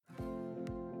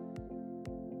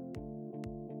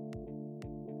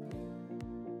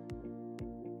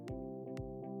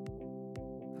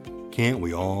Can't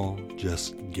we all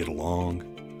just get along?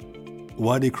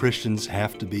 Why do Christians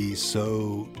have to be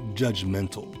so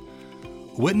judgmental?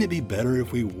 Wouldn't it be better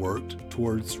if we worked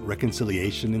towards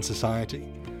reconciliation in society?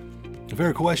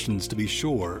 Fair questions, to be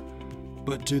sure,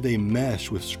 but do they mesh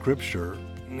with Scripture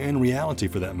and reality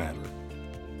for that matter?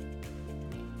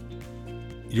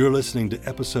 You're listening to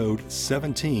episode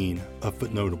 17 of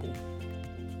Footnotable.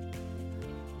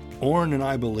 Orrin and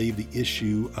I believe the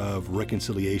issue of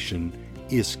reconciliation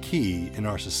is key in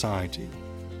our society,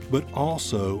 but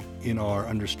also in our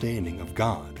understanding of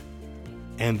God,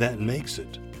 and that makes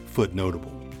it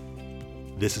footnotable.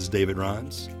 This is David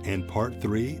Rhines, and part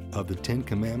 3 of the 10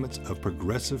 Commandments of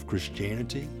Progressive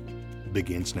Christianity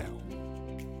begins now.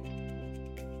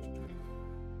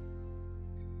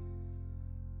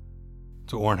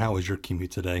 So, Orrin, how was your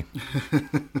commute today?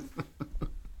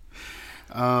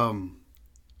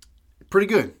 Pretty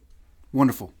good.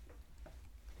 Wonderful.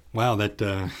 Wow,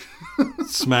 that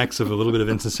smacks of a little bit of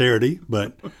insincerity,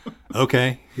 but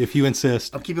okay, if you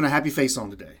insist. I'm keeping a happy face on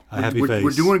today. Happy face.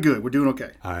 We're doing good. We're doing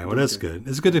okay. All right, well, that's good.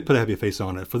 It's good to put a happy face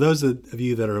on it. For those of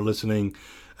you that are listening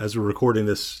as we're recording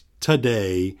this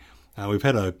today, we've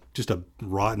had just a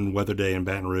rotten weather day in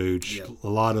Baton Rouge, Yep. A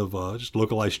lot of just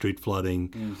localized street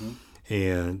flooding,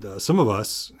 and some of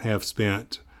us have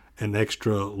spent an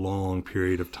extra long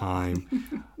period of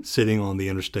time sitting on the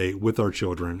interstate with our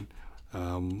children,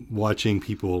 watching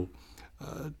people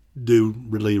do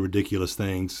really ridiculous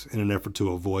things in an effort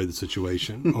to avoid the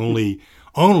situation,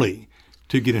 only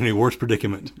to get in a worse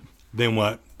predicament than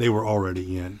what they were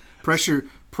already in.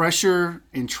 Pressure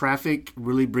in traffic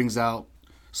really brings out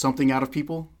something out of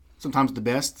people, sometimes the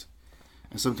best,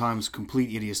 and sometimes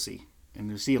complete idiocy. And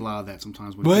you see a lot of that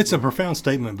sometimes. Well, it's a profound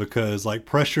statement because, like,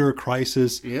 pressure,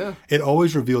 crisis, it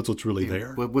always reveals what's really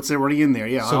there. What's already in there,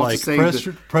 yeah. So, like,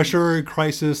 pressure,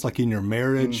 crisis, like in your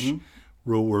marriage,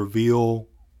 will reveal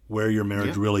where your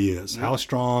marriage really is. How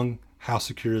strong, how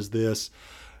secure is this?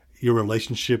 Your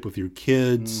relationship with your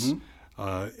kids,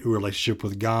 your relationship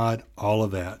with God, all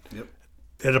of that. Yep.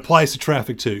 It applies to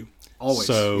traffic, too. Always.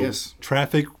 So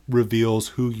traffic reveals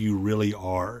who you really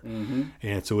are,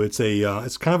 and so it's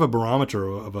it's kind of a barometer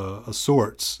of a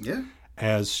sorts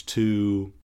as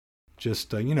to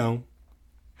just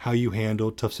how you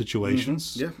handle tough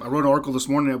situations. Yeah, I wrote an article this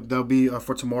morning that'll be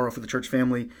for tomorrow for the church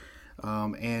family,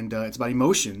 and it's about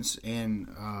emotions, and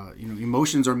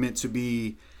emotions are meant to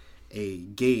be a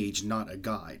gauge, not a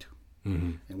guide.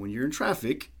 And when you're in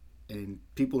traffic and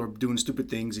people are doing stupid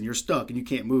things and you're stuck and you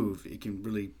can't move, it can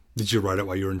really. Did you write it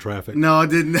while you were in traffic? No, I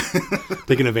didn't.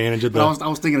 Taking advantage of I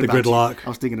was thinking the about gridlock. I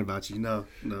was thinking about you. No.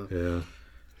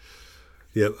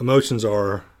 Yeah. Emotions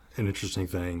are an interesting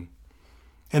thing,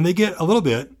 and they get a little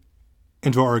bit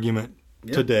into our argument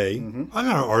today. Not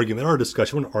our argument, our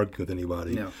discussion. We don't argue with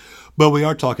anybody, but we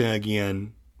are talking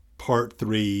again. Part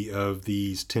 3 of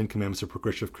these 10 Commandments of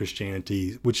Progressive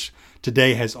Christianity, which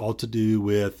today has all to do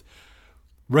with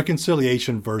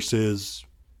reconciliation versus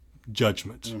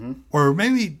judgment, or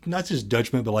maybe not just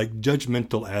judgment, but like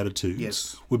judgmental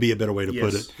attitudes would be a better way to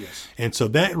put it. Yes. And so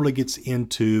that really gets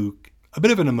into a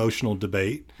bit of an emotional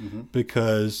debate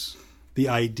because the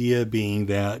idea being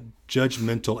that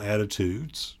judgmental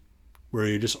attitudes, where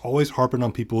you're just always harping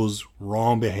on people's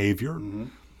wrong behavior,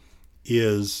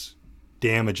 is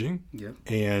damaging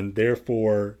and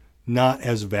therefore not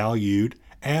as valued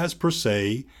as, per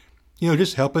se,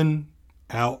 just helping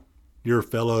out your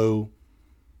fellow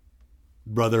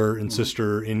brother and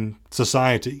sister in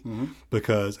society,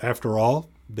 because after all,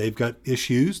 they've got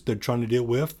issues they're trying to deal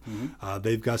with.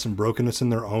 They've got some brokenness in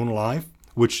their own life,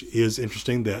 which is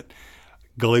interesting that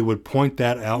Gully would point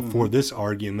that out for this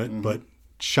argument, but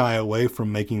shy away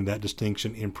from making that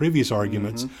distinction in previous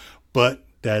arguments. But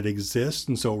that exists.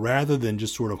 And so rather than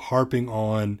just sort of harping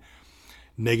on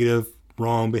negative,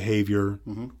 wrong behavior,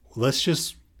 let's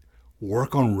just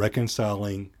work on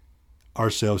reconciling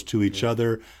ourselves to each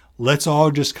other. Let's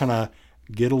all just kind of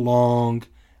get along.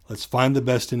 Let's find the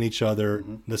best in each other.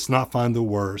 Let's not find the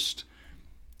worst.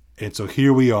 And so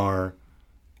here we are,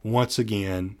 once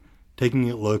again, taking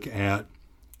a look at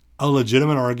a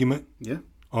legitimate argument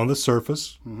on the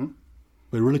surface,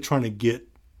 but really trying to get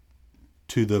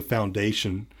to the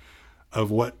foundation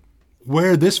of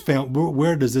where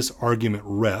does this argument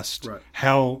rest? Right.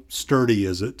 How sturdy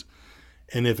is it?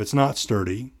 And if it's not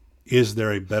sturdy, is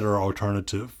there a better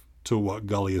alternative to what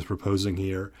Gully is proposing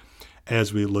here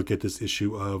as we look at this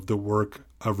issue of the work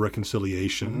of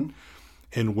reconciliation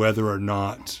and whether or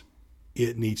not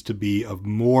it needs to be of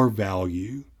more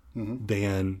value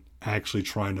than actually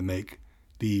trying to make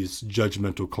these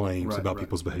judgmental claims about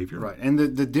people's behavior. Right. And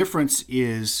the difference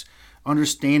is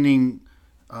understanding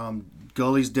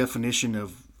Gully's definition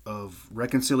of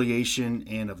reconciliation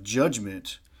and of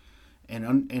judgment,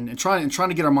 and trying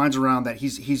to get our minds around that,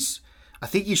 I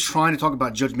think he's trying to talk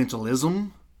about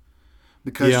judgmentalism,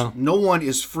 because no one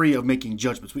is free of making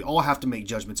judgments. We all have to make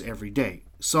judgments every day.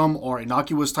 Some are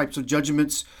innocuous types of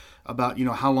judgments about,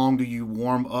 how long do you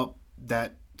warm up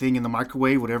that thing in the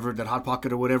microwave, whatever, that Hot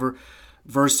Pocket or whatever,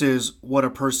 versus what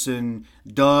a person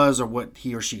does or what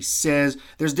he or she says.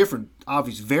 There's different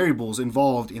obvious variables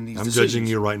involved in these decisions. I'm judging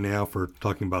you right now for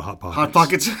talking about Hot Pockets. Hot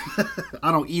Pockets.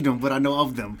 I don't eat them, but I know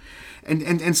of them.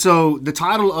 And so the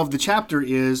title of the chapter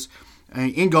is,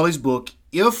 in Gully's book,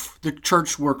 If the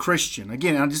Church Were Christian.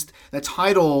 Again, that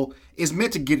title is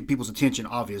meant to get people's attention,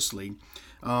 obviously,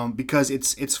 because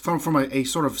it's from a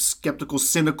sort of skeptical,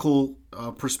 cynical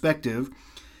perspective.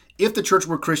 If the church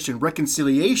were Christian,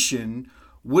 reconciliation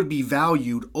would be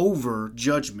valued over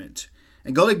judgment.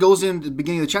 And Gully goes in at the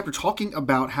beginning of the chapter talking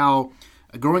about how,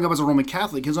 growing up as a Roman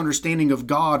Catholic, his understanding of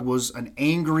God was an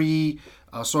angry,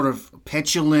 sort of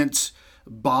petulant,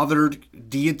 bothered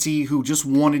deity who just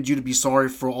wanted you to be sorry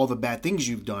for all the bad things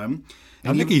you've done.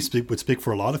 And I think he would speak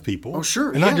for a lot of people. Oh,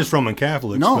 sure. And not just Roman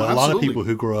Catholics, No, but a lot of absolutely. people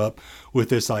who grow up with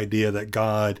this idea that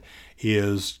God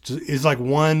is like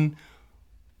one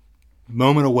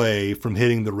moment away from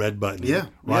hitting the red button,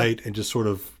 right? And just sort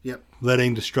of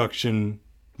letting destruction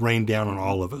rain down on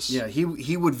all of us. Yeah,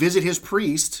 he would visit his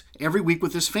priest every week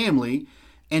with his family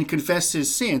and confess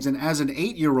his sins. And as an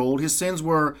 8-year-old, his sins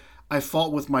were, I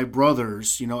fought with my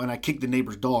brothers, and I kicked the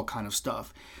neighbor's dog kind of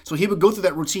stuff. So he would go through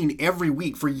that routine every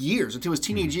week for years. Until his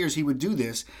teenage years, he would do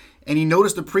this. And he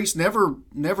noticed the priest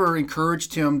never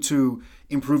encouraged him to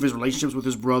improve his relationships with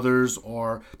his brothers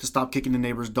or to stop kicking the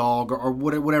neighbor's dog or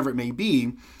whatever it may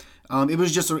be. It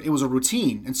was a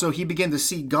routine. And so he began to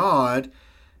see God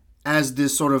as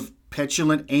this sort of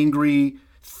petulant, angry,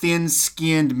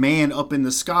 thin-skinned man up in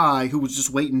the sky who was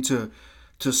just waiting to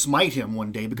smite him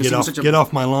one day because get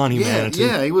off my lawn, humanity.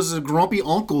 Yeah, he was a grumpy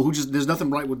uncle who there's nothing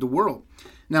right with the world.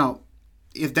 Now,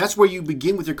 if that's where you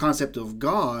begin with your concept of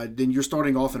God, then you're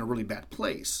starting off in a really bad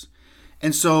place.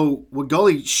 And so what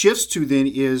Gully shifts to then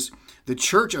is the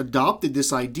church adopted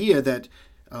this idea that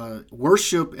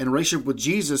worship and relationship with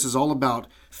Jesus is all about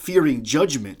fearing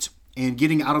judgment and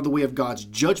getting out of the way of God's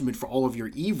judgment for all of your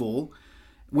evil,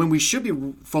 when we should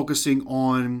be focusing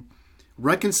on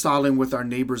reconciling with our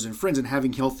neighbors and friends and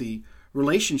having healthy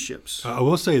relationships. I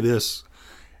will say this.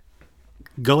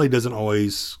 Gully doesn't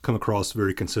always come across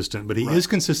very consistent, but he is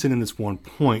consistent in this one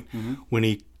point when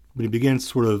he begins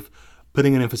sort of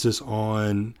putting an emphasis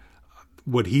on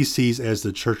what he sees as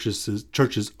the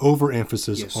church's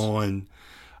overemphasis on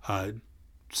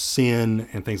sin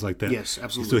and things like that. Yes,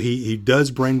 absolutely. So he does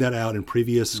bring that out in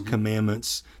previous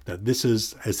commandments, that this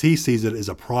is, as he sees it, is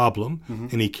a problem,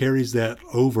 and he carries that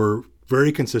over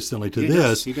very consistently to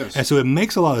this. He does. And so it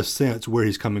makes a lot of sense where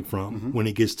he's coming from when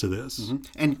he gets to this.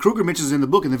 And Kruger mentions in the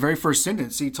book, in the very first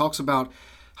sentence, he talks about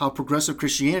how progressive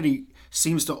Christianity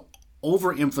seems to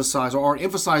overemphasize or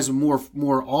emphasize more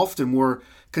often, more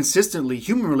consistently,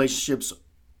 human relationships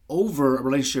over a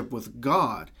relationship with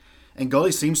God. And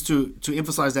Gully seems to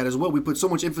emphasize that as well. We put so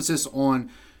much emphasis on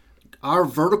our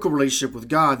vertical relationship with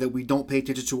God that we don't pay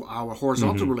attention to our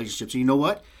horizontal relationships. And you know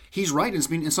what? He's right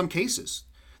in some cases.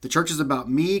 The church is about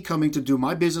me coming to do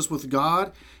my business with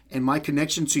God, and my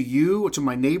connection to you or to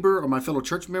my neighbor or my fellow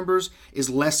church members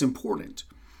is less important.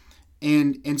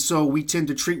 And so we tend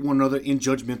to treat one another in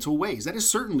judgmental ways. That is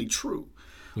certainly true.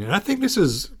 Yeah, I think this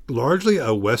is largely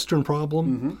a Western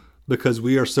problem because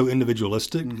we are so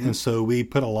individualistic, and so we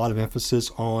put a lot of emphasis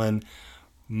on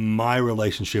my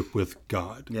relationship with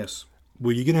God. Yes.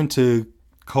 When you get into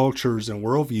cultures and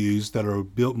worldviews that are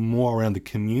built more around the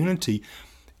community,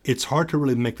 it's hard to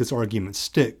really make this argument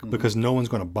stick because no one's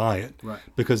going to buy it,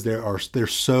 because they're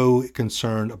so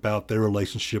concerned about their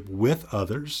relationship with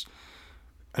others.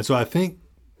 And so I think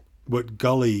what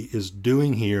Gully is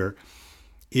doing here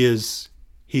is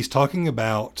he's talking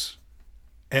about,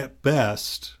 at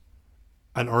best,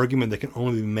 an argument that can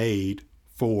only be made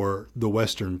for the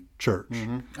Western church.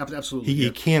 Absolutely.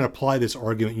 He can't apply this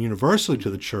argument universally to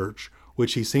the church,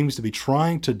 which he seems to be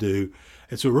trying to do.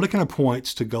 And so it really kind of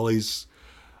points to Gully's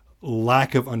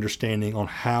lack of understanding on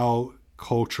how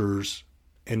cultures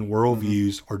and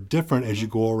worldviews are different as you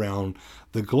go around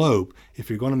the globe. If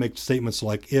you're going to make statements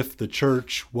like, if the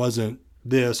church wasn't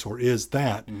this or is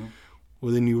that,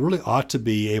 well, then you really ought to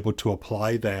be able to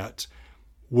apply that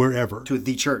wherever. To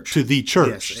the church. To the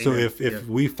church. Yes, so amen. if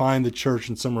we find the church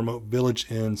in some remote village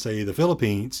in, say, the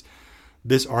Philippines,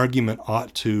 this argument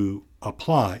ought to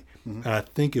apply. And I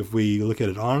think if we look at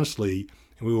it honestly,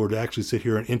 and we were to actually sit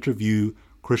here and interview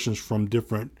Christians from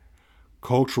different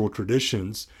cultural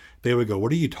traditions, they would go,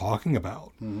 "What are you talking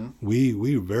about?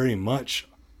 We very much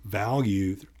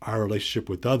value our relationship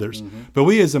with others." But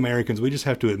we as Americans, we just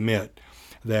have to admit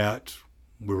that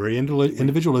we're very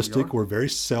individualistic. We're very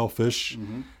selfish.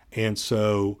 And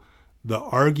so the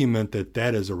argument that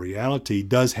that is a reality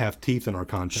does have teeth in our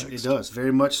context. It does,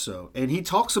 very much so. And he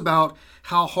talks about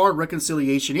how hard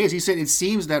reconciliation is. He said it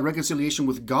seems that reconciliation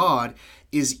with God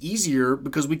is easier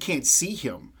because we can't see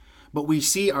him. But we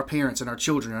see our parents and our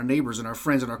children, our neighbors and our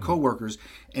friends and our coworkers,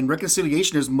 and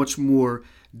reconciliation is much more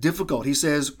difficult. He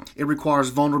says it requires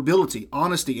vulnerability,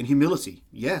 honesty, and humility.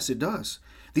 Yes, it does.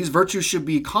 These virtues should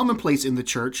be commonplace in the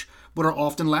church, but are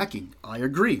often lacking. I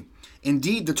agree.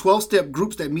 Indeed, the 12-step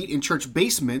groups that meet in church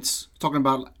basements, talking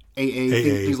about AA,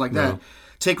 things like that,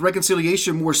 take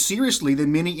reconciliation more seriously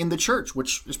than many in the church,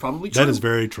 which is probably true. That is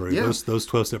very true. Yeah. Those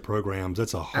 12-step programs,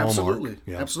 that's a hallmark. Absolutely.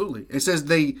 Yeah. Absolutely. It says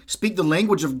they speak the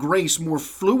language of grace more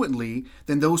fluently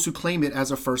than those who claim it as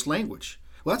a first language.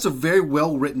 Well, that's a very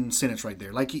well-written sentence right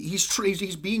there. Like,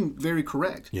 he's being very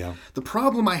correct. Yeah. The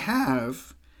problem I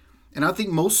have, and I think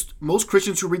most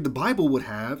Christians who read the Bible would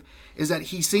have, is that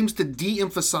he seems to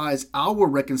de-emphasize our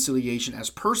reconciliation as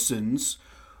persons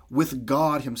with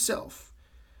God himself.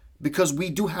 Because we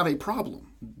do have a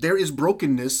problem. There is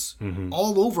brokenness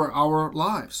all over our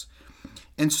lives.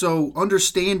 And so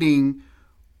understanding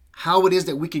how it is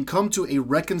that we can come to a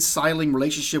reconciling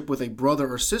relationship with a brother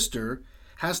or sister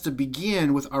has to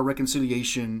begin with our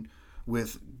reconciliation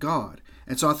with God.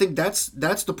 And so I think that's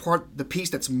the piece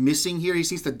that's missing here. He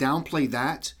seems to downplay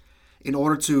that in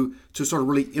order to sort of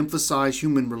really emphasize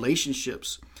human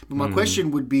relationships. But my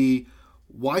question would be,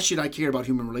 why should I care about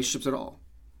human relationships at all?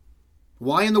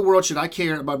 Why in the world should I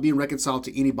care about being reconciled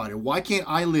to anybody? Why can't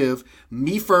I live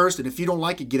me first, and if you don't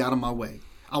like it, get out of my way?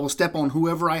 I will step on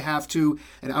whoever I have to,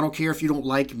 and I don't care if you don't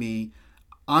like me.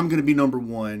 I'm going to be number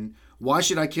one. Why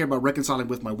should I care about reconciling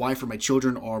with my wife or my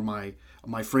children or my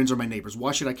friends or my neighbors?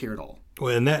 Why should I care at all?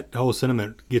 Well, and that whole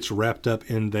sentiment gets wrapped up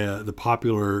in the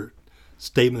popular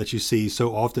statement that you see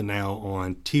so often now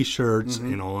on T-shirts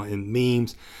and in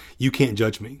memes. You can't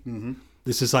judge me.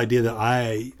 This idea that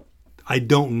I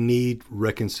don't need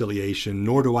reconciliation,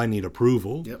 nor do I need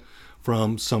approval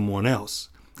from someone else.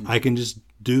 I can just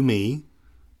do me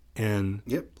and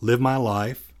live my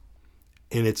life,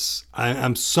 and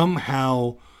I'm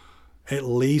somehow at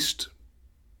least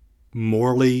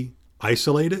morally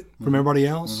isolated from everybody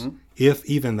else, if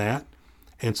even that.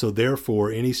 And so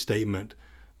therefore, any statement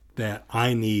that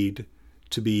I need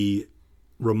to be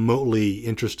remotely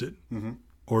interested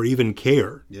or even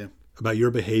care about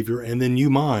your behavior and then you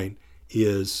mine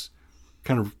is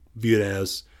kind of viewed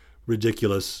as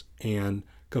ridiculous and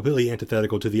completely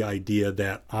antithetical to the idea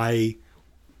that I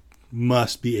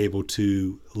must be able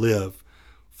to live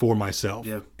for myself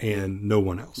and no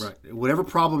one else. Right. Whatever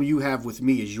problem you have with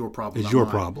me is your problem. It's your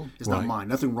problem. It's not mine.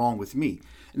 Nothing wrong with me.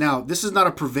 Now, this is not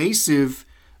a pervasive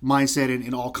mindset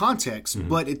in all contexts,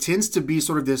 but it tends to be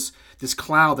sort of this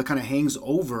cloud that kind of hangs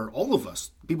over all of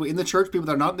us. People in the church, people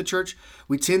that are not in the church,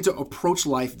 we tend to approach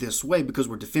life this way because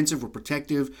we're defensive, we're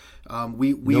protective.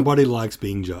 Nobody likes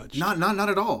being judged. Not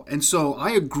at all. And so I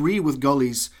agree with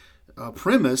Gully's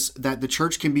premise that the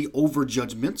church can be over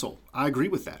judgmental. I agree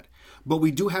with that. But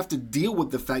we do have to deal with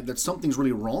the fact that something's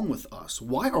really wrong with us.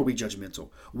 Why are we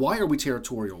judgmental? Why are we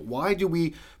territorial? Why do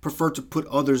we prefer to put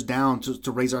others down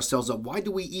to raise ourselves up? Why do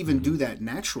we even do that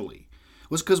naturally?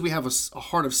 Well, it's because we have a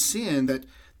heart of sin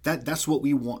that's what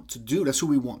we want to do. That's who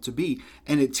we want to be.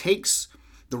 And it takes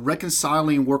the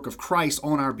reconciling work of Christ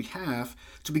on our behalf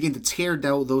to begin to tear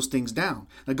those things down.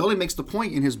 Now, Gully makes the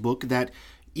point in his book that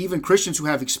even Christians who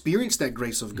have experienced that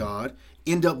grace of God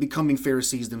end up becoming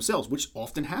Pharisees themselves, which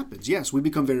often happens. Yes, we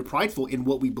become very prideful in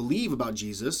what we believe about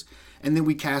Jesus, and then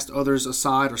we cast others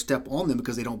aside or step on them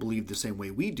because they don't believe the same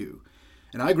way we do.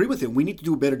 And I agree with him. We need to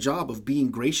do a better job of being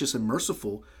gracious and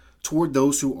merciful toward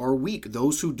those who are weak,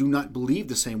 those who do not believe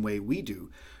the same way we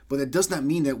do. But that does not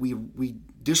mean that we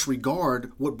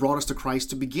disregard what brought us to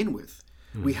Christ to begin with.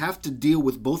 We have to deal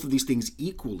with both of these things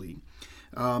equally.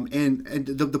 And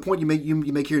the point you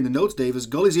make here in the notes, Dave, is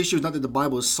Gully's issue is not that the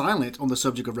Bible is silent on the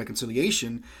subject of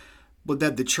reconciliation, but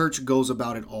that the church goes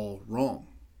about it all wrong.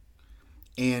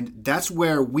 And that's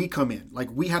where we come in. Like,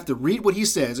 we have to read what he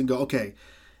says and go, okay,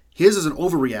 his is an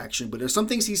overreaction, but there's some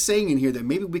things he's saying in here that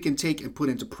maybe we can take and put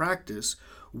into practice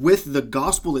with the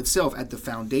gospel itself at the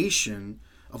foundation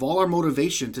of all our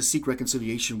motivation to seek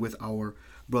reconciliation with our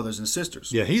brothers and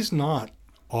sisters. Yeah, he's not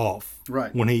off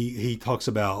right when he talks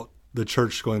about the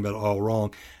church going about it all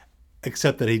wrong.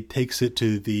 except that he takes it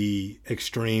to the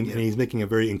extreme, and he's making a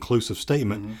very inclusive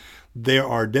statement. There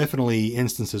are definitely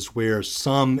instances where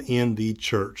some in the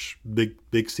church,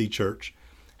 big C church,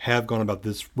 have gone about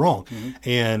this wrong.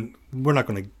 And we're not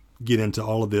going to get into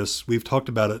all of this. We've talked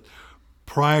about it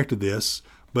prior to this,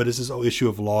 but it's this whole issue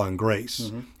of law and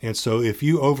grace. And so if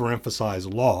you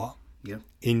overemphasize law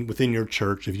within your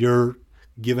church, if you're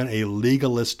given a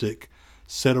legalistic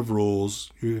set of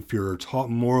rules, if you're taught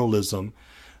moralism,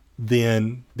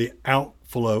 then the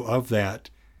outflow of that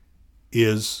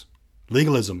is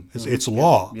legalism. It's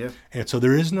law. And so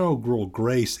there is no real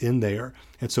grace in there.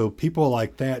 And so people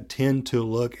like that tend to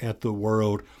look at the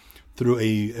world through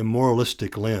a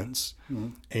moralistic lens.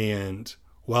 And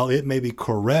while it may be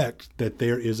correct that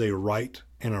there is a right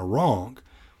and a wrong,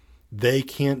 they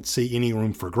can't see any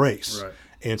room for grace.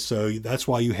 And so that's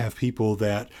why you have people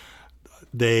that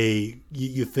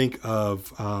you think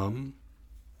of,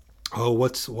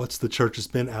 what's the church that's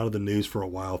been out of the news for a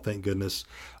while, thank goodness.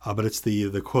 But it's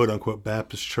the quote unquote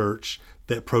Baptist church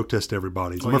that protests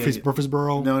everybody.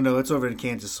 Murfreesboro? No, it's over in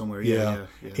Kansas somewhere. Yeah.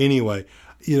 Anyway,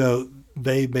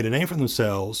 they made a name for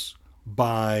themselves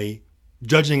by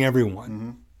judging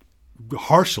everyone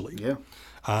harshly.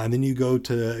 And then you go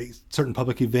to certain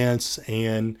public events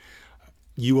and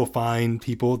you will find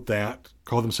people that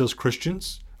call themselves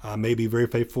Christians, maybe very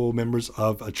faithful members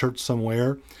of a church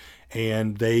somewhere,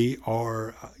 and they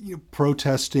are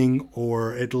protesting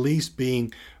or at least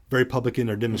being very public in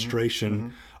their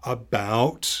demonstration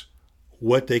about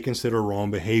what they consider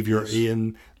wrong behavior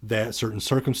in that certain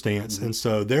circumstance. And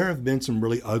so there have been some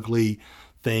really ugly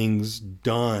things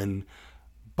done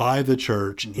by the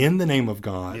church in the name of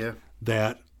God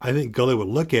that I think Gulley would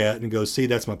look at and go, see,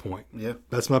 that's my point.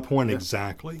 That's my point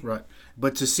exactly. Right.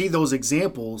 But to see those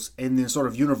examples and then sort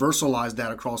of universalize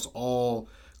that across all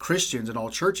Christians and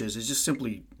all churches is just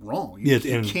simply wrong. You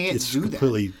can't do that. It's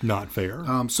completely not fair.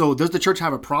 So does the church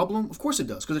have a problem? Of course it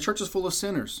does, because the church is full of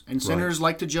sinners, and sinners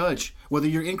like to judge. Whether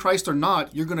you're in Christ or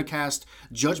not, you're going to cast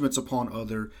judgments upon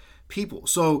other people.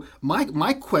 So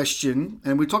my question,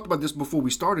 and we talked about this before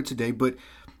we started today, but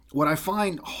what I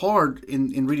find hard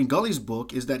in reading Gulley's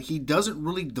book is that he doesn't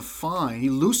really he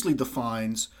loosely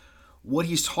defines what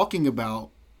he's talking about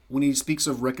when he speaks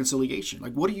of reconciliation.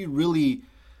 Like, what are you really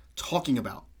talking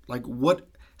about? Like,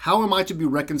 how am I to be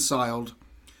reconciled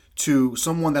to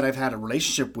someone that I've had a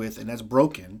relationship with and that's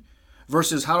broken,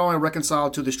 versus how do I reconcile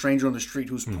to the stranger on the street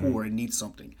who's poor and needs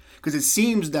something? Because it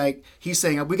seems like he's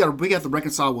saying we got to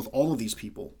reconcile with all of these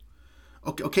people.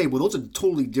 Okay, well, those are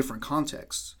totally different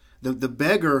contexts. The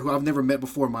beggar who I've never met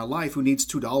before in my life who needs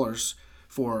 $2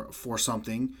 for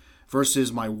something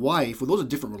versus my wife, well, those are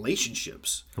different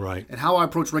relationships. Right. And how I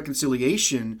approach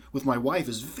reconciliation with my wife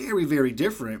is very, very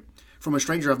different from a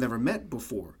stranger I've never met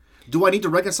before. Do I need to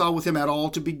reconcile with him at all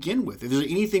to begin with? Is there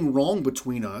anything wrong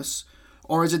between us,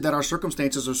 or is it that our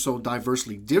circumstances are so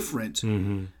diversely different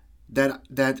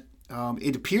that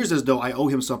it appears as though I owe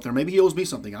him something, or maybe he owes me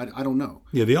something. I don't know.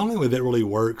 Yeah, the only way that really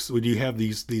works when you have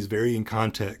these varying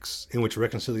contexts in which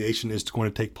reconciliation is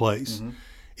going to take place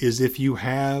is if you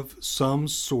have some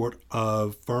sort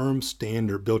of firm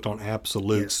standard built on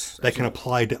absolutes that can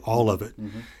apply to all of it.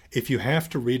 If you have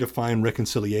to redefine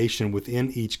reconciliation within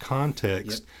each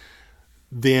context,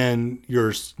 then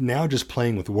you're now just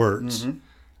playing with words.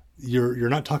 You're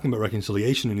not talking about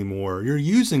reconciliation anymore. You're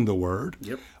using the word,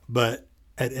 but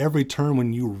at every turn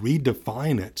when you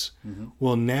redefine it,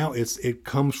 well, now it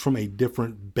comes from a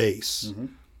different base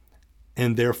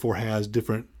and therefore has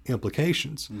different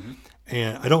implications.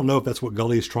 And I don't know if that's what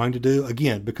Gulley is trying to do,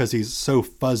 again, because he's so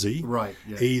fuzzy. Right.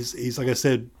 Yeah. He's like I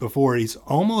said before, he's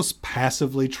almost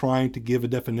passively trying to give a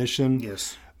definition.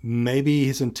 Yes. Maybe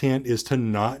his intent is to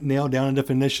not nail down a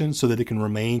definition so that it can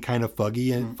remain kind of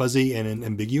fuzzy and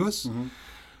ambiguous.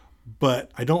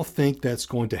 But I don't think that's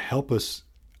going to help us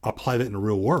apply that in the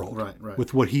real world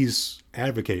with what he's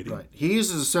advocating. Right. He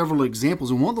uses several examples,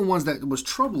 and one of the ones that was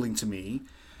troubling to me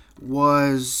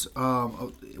was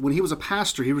when he was a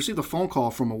pastor, he received a phone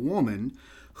call from a woman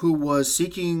who was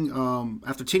seeking,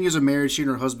 after 10 years of marriage, she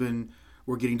and her husband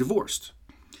were getting divorced.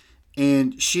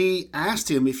 And she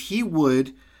asked him if he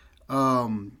would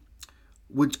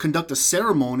conduct a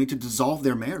ceremony to dissolve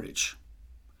their marriage.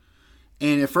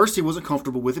 And at first he wasn't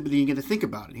comfortable with it, but then you get to think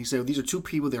about it. He said, well, these are two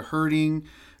people, they're hurting,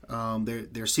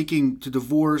 they're seeking to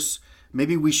divorce.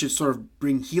 Maybe we should sort of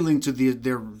bring healing to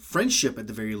their friendship at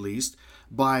the very least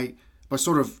by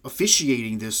sort of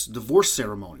officiating this divorce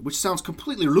ceremony, which sounds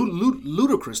completely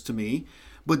ludicrous to me,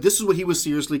 but this is what he was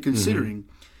seriously considering.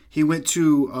 He went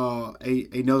to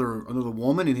another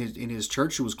woman in his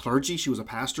church who was clergy. She was a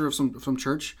pastor of some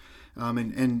church,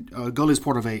 and Gulley is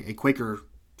part of a Quaker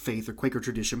faith or Quaker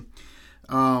tradition.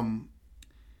 And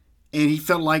he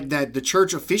felt like that the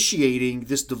church officiating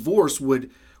this divorce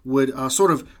would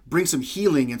sort of bring some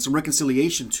healing and some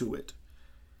reconciliation to it.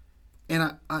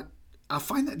 And I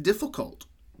find that difficult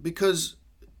because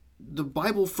the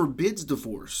Bible forbids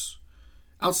divorce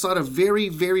outside of very,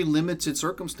 very limited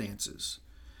circumstances.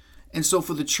 And so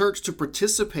for the church to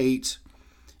participate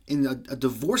in a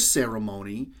divorce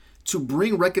ceremony to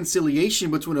bring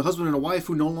reconciliation between a husband and a wife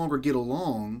who no longer get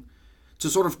along, to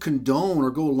sort of condone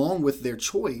or go along with their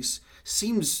choice,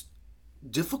 seems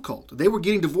difficult. They were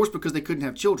getting divorced because they couldn't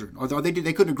have children, or they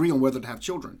couldn't agree on whether to have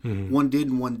children. Mm-hmm. One did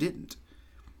and one didn't.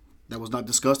 That was not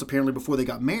discussed apparently before they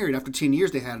got married. After 10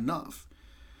 years, they had enough.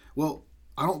 Well,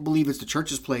 I don't believe it's the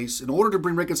church's place, in order to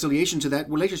bring reconciliation to that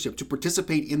relationship, to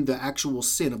participate in the actual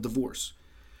sin of divorce.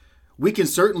 We can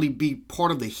certainly be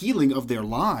part of the healing of their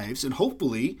lives, and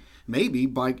hopefully, maybe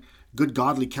by good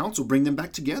godly counsel, bring them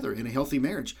back together in a healthy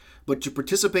marriage. But to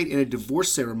participate in a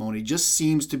divorce ceremony just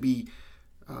seems to be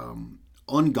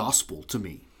ungospel to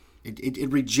me. It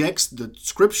rejects the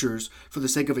scriptures for the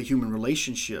sake of a human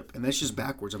relationship, and that's just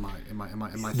backwards. Am I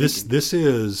thinking? This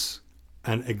is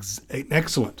an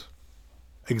excellent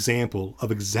example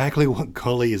of exactly what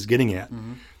Gully is getting at.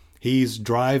 Mm-hmm. He's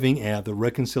driving at the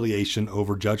reconciliation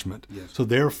over judgment. Yes. So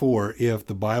therefore, if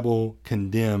the Bible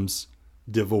condemns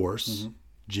divorce, mm-hmm.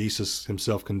 Jesus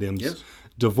himself condemns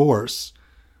divorce,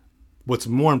 what's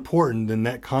more important than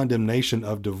that condemnation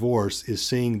of divorce is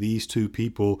seeing these two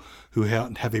people who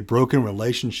have a broken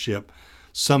relationship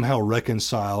somehow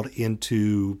reconciled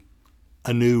into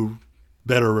a new,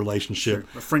 better relationship,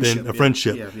 a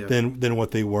friendship than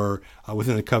what they were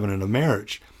within the covenant of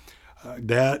marriage.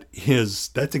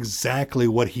 That's exactly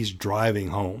what he's driving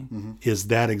home. Mm-hmm. Is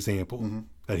that example mm-hmm.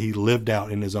 that he lived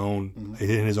out in his own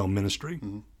ministry.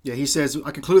 Mm-hmm. Yeah, he says,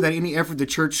 I conclude that any effort the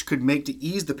church could make to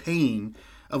ease the pain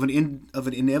of an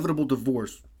inevitable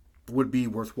divorce would be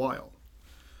worthwhile.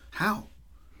 How?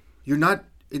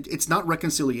 It's not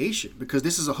reconciliation, because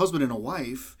this is a husband and a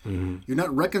wife. Mm-hmm. You're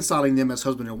not reconciling them as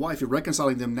husband and wife. You're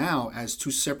reconciling them now as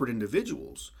two separate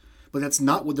individuals. But that's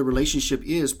not what the relationship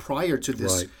is prior to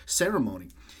this ceremony.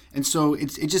 And so it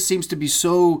just seems to be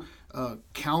so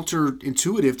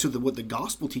counterintuitive to what the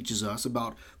gospel teaches us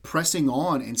about pressing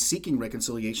on and seeking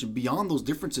reconciliation beyond those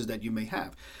differences that you may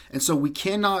have. And so we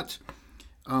cannot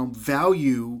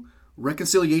value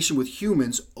reconciliation with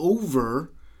humans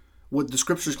over what the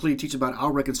scriptures clearly teach about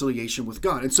our reconciliation with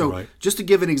God. And so just to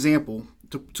give an example,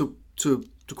 to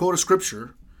quote a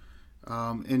scripture,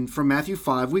 and from Matthew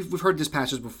 5, we've heard this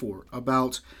passage before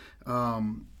about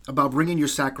bringing your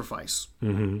sacrifice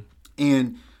mm-hmm.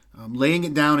 and laying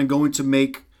it down and going to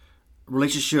make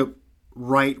relationship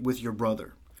right with your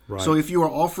brother. Right. So if you are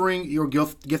offering your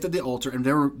gift at the altar and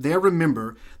there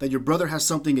remember that your brother has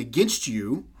something against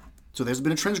you, so there's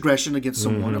been a transgression against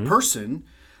someone, mm-hmm. a person,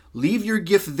 leave your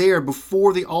gift there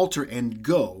before the altar and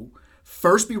go.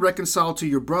 First be reconciled to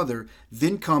your brother,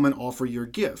 then come and offer your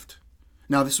gift.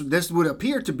 Now, this would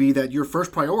appear to be that your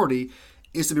first priority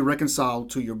is to be reconciled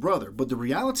to your brother. But the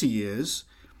reality is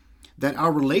that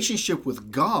our relationship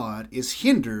with God is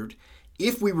hindered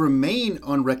if we remain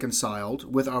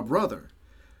unreconciled with our brother.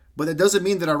 But that doesn't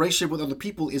mean that our relationship with other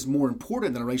people is more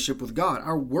important than our relationship with God.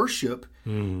 Our worship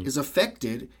is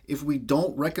affected if we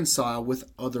don't reconcile with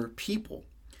other people,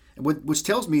 which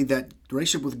tells me that the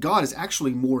relationship with God is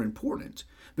actually more important,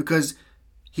 because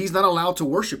He's not allowed to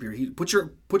worship here. Put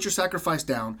your sacrifice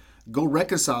down, go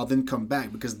reconcile, then come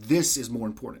back, because this is more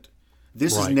important.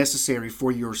 This is necessary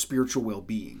for your spiritual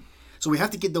well-being. So we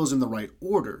have to get those in the right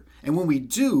order. And when we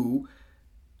do,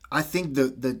 I think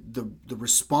the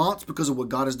response, because of what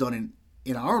God has done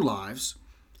in our lives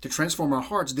to transform our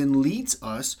hearts, then leads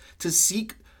us to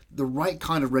seek the right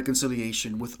kind of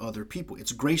reconciliation with other people.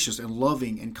 It's gracious and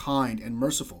loving and kind and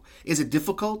merciful. Is it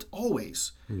difficult?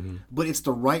 Always. Mm-hmm. But it's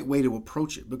the right way to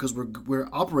approach it, because we're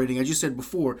operating, as you said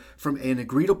before, from an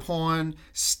agreed upon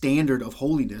standard of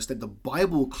holiness that the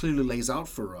Bible clearly lays out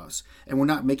for us, and we're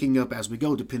not making up as we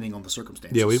go depending on the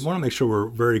circumstances. Yeah, we want to make sure we're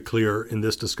very clear in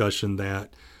this discussion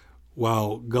that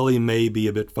while Gully may be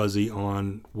a bit fuzzy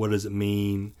on what does it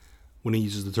mean when he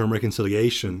uses the term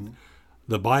reconciliation, mm-hmm.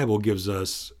 the Bible gives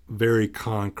us very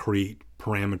concrete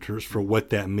parameters for what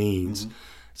that means. Mm-hmm.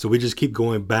 So we just keep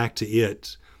going back to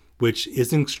it, which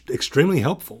is extremely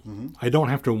helpful. Mm-hmm. I don't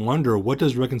have to wonder, what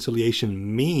does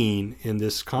reconciliation mean in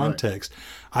this context?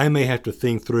 Right. I may have to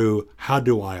think through, how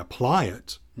do I apply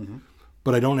it? Mm-hmm.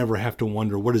 But I don't ever have to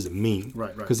wonder, what does it mean?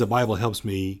 Right. Because the Bible helps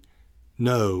me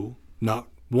know, not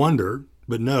wonder,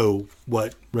 but know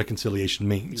what reconciliation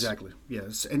means. Exactly,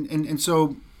 yes. And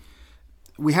so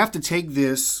we have to take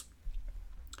this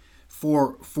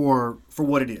for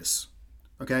what it is.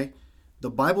 Okay? The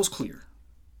Bible's clear.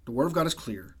 The Word of God is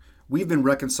clear. We've been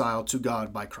reconciled to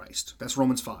God by Christ. That's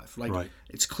Romans 5. Right.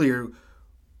 It's clear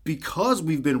because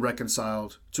we've been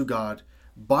reconciled to God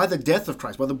by the death of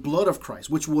Christ, by the blood of Christ,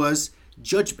 which was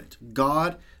judgment.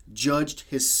 God judged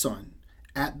his Son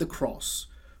at the cross,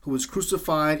 who was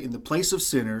crucified in the place of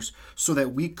sinners so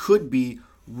that we could be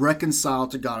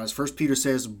reconciled to God. As 1 Peter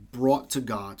says, brought to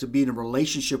God, to be in a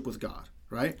relationship with God,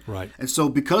 right? Right. And so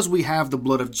because we have the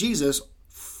blood of Jesus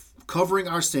covering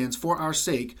our sins for our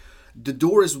sake, the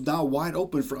door is now wide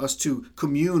open for us to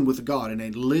commune with God in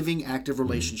a living, active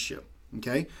relationship.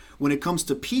 Okay? When it comes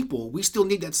to people, we still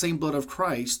need that same blood of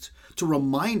Christ to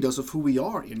remind us of who we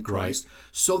are in Christ,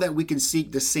 so that we can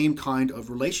seek the same kind of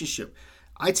relationship.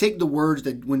 I take the words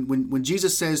that when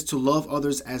Jesus says to love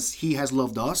others as he has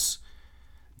loved us,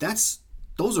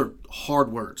 those are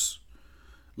hard words.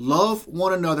 Love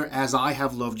one another as I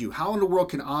have loved you. How in the world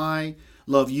can I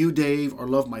love you, Dave, or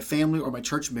love my family or my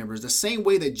church members the same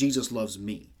way that Jesus loves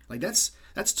me? Like that's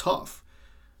tough.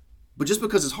 But just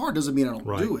because it's hard doesn't mean I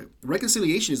don't do it.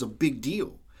 Reconciliation is a big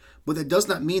deal. But that does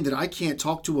not mean that I can't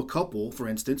talk to a couple, for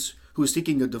instance, who is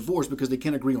seeking a divorce because they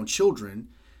can't agree on children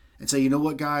and say, you know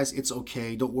what, guys, it's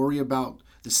okay. Don't worry about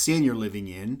the sin you're living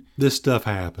in. This stuff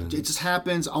happens. It just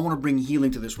happens. I want to bring healing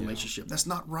to this relationship. That's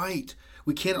not right.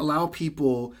 We can't allow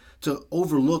people to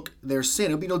overlook their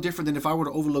sin. It would be no different than if I were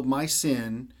to overlook my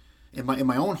sin in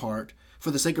my own heart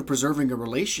for the sake of preserving a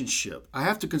relationship. I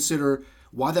have to consider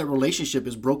why that relationship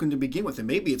is broken to begin with. And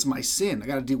maybe it's my sin. I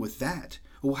got to deal with that.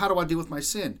 Well, how do I deal with my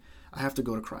sin? I have to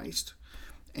go to Christ.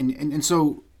 And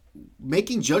so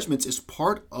making judgments is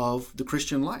part of the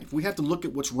Christian life. We have to look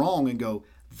at what's wrong and go,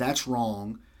 that's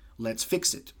wrong. Let's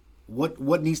fix it.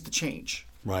 What needs to change?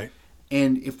 Right.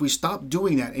 And if we stop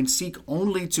doing that and seek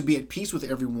only to be at peace with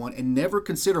everyone and never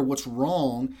consider what's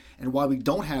wrong and why we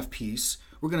don't have peace,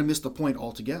 we're going to miss the point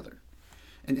altogether.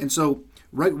 And so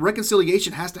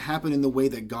reconciliation has to happen in the way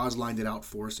that God's lined it out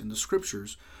for us in the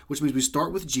Scriptures, which means we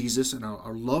start with Jesus and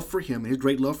our love for him and his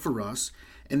great love for us,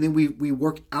 and then we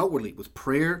work outwardly with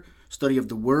prayer, study of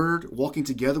the Word, walking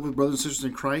together with brothers and sisters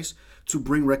in Christ to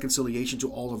bring reconciliation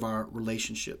to all of our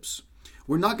relationships.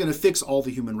 We're not going to fix all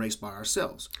the human race by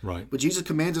ourselves. Right. But Jesus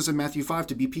commands us in Matthew 5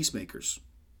 to be peacemakers.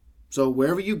 So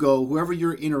wherever you go, whoever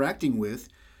you're interacting with,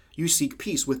 you seek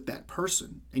peace with that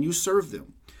person and you serve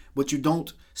them. But you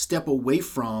don't step away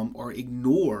from or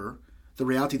ignore the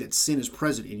reality that sin is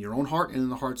present in your own heart and in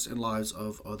the hearts and lives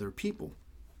of other people.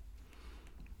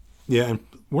 Yeah, and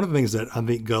one of the things that I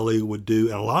think Gully would do,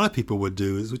 and a lot of people would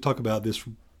do, is we talk about this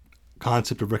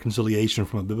concept of reconciliation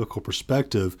from a biblical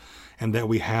perspective, and that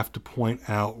we have to point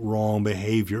out wrong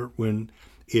behavior when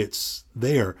it's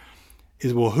there.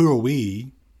 Is, well, who are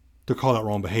we to call out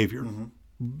wrong behavior?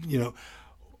 Mm-hmm. You know,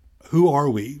 who are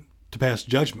we to pass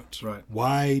judgment? Right.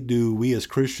 Why do we as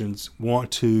Christians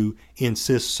want to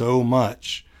insist so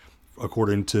much,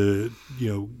 according to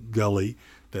Gully,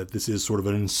 that this is sort of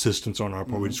an insistence on our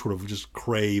part? Mm-hmm. We just sort of just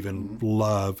crave and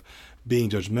love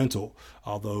being judgmental,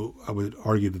 although I would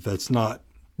argue that that's not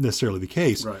necessarily the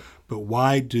case. Right. But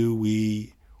why do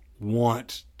we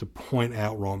want to point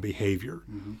out wrong behavior?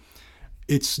 Mm-hmm.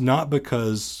 It's not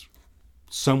because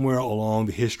somewhere along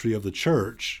the history of the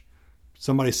church,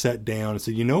 somebody sat down and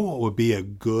said, you know what would be a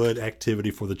good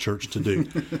activity for the church to do?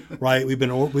 Right? We've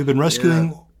been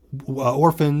rescuing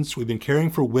orphans. We've been caring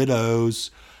for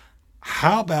widows.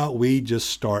 How about we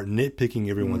just start nitpicking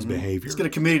everyone's behavior? Let's get a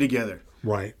committee together.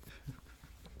 Right.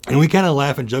 And we kind of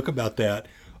laugh and joke about that,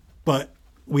 but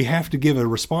we have to give a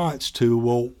response to,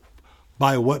 well,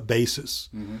 by what basis?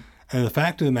 Mm-hmm. And the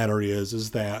fact of the matter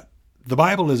is that the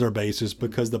Bible is our basis,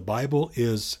 because the Bible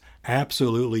is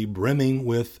absolutely brimming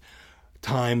with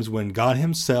times when God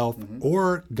himself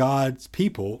or God's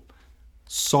people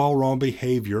saw wrong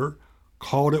behavior,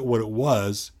 called it what it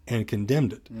was, and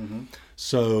condemned it. Mm-hmm.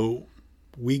 So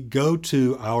we go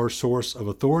to our source of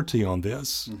authority on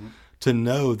this to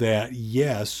know that,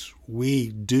 yes, we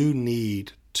do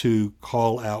need to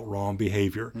call out wrong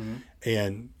behavior.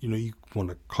 And, you want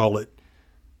to call it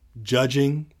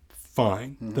judging,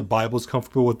 fine. The Bible's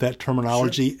comfortable with that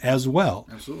terminology as well.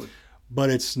 Absolutely.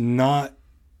 But it's not,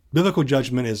 biblical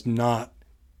judgment is not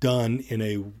done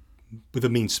with a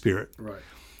mean spirit. Right.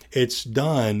 It's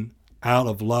done out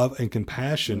of love and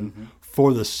compassion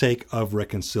for the sake of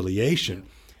reconciliation.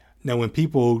 Now, when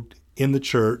people in the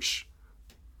church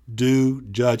do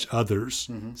judge others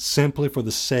simply for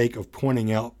the sake of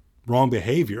pointing out wrong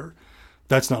behavior,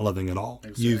 that's not loving at all.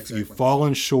 Exactly. You've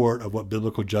fallen short of what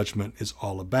biblical judgment is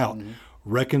all about.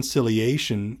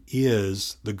 Reconciliation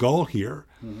is the goal here.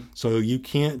 So you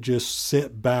can't just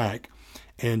sit back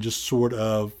and just sort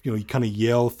of, you kind of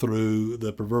yell through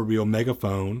the proverbial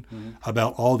megaphone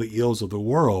about all the ills of the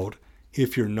world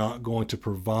if you're not going to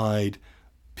provide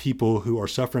people who are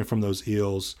suffering from those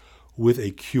ills with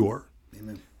a cure.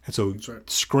 Amen. And so right.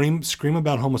 scream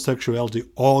about homosexuality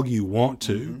all you want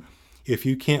to. If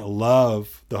you can't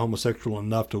love the homosexual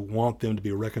enough to want them to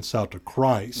be reconciled to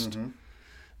Christ,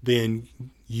 then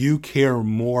you care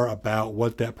more about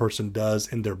what that person does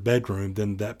in their bedroom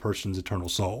than that person's eternal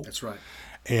soul. That's right.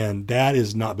 And that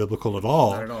is not biblical at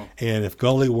all. Not at all. And if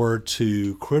Gully were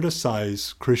to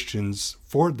criticize Christians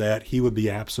for that, he would be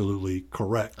absolutely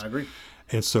correct. I agree.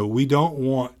 And so we don't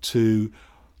want to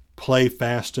play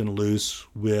fast and loose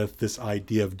with this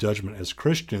idea of judgment as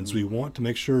Christians. We want to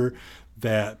make sure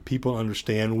that people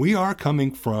understand we are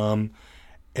coming from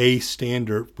a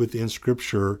standard within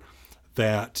Scripture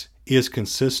that is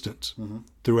consistent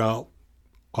throughout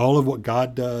all of what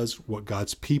God does, what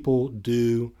God's people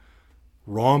do.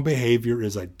 Wrong behavior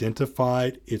is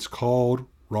identified, it's called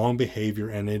wrong behavior,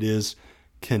 and it is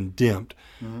condemned.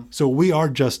 So we are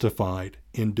justified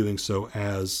in doing so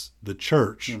as the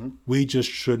church. We just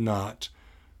should not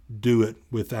do it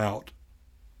without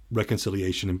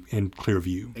reconciliation and clear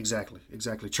view. Exactly.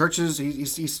 Churches,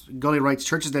 Gully writes,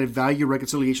 churches that value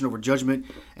reconciliation over judgment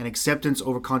and acceptance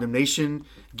over condemnation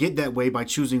get that way by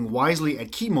choosing wisely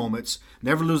at key moments,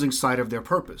 never losing sight of their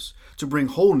purpose, to bring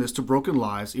wholeness to broken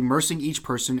lives, immersing each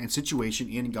person and situation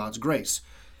in God's grace.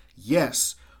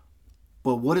 Yes,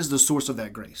 but what is the source of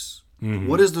that grace?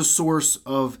 What is the source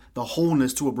of the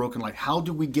wholeness to a broken life? How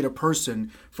do we get a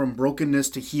person from brokenness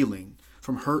to healing,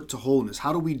 from hurt to wholeness?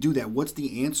 How do we do that? What's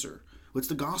the answer? What's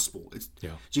the gospel? It's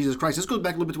Jesus Christ. This goes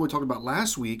back a little bit to what we talked about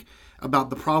last week about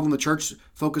the problem the church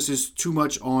focuses too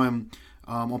much on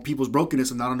people's brokenness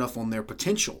and not enough on their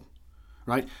potential,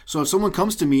 right? So if someone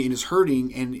comes to me and is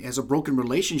hurting and has a broken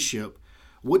relationship,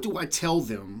 what do I tell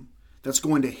them that's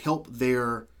going to help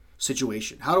their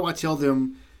situation? How do I tell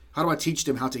them? How do I teach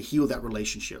them how to heal that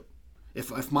relationship?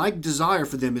 If my desire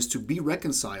for them is to be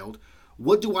reconciled,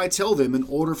 what do I tell them in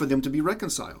order for them to be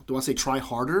reconciled? Do I say try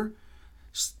harder,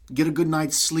 get a good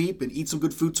night's sleep, and eat some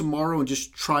good food tomorrow, and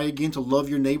just try again to love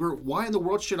your neighbor? Why in the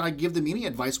world should I give them any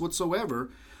advice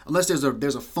whatsoever, unless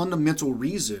there's a fundamental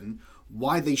reason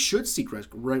why they should seek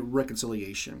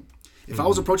reconciliation? If I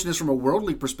was approaching this from a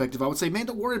worldly perspective, I would say, man,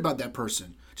 don't worry about that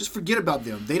person. Just forget about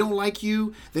them. They don't like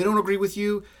you. They don't agree with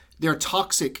you. They're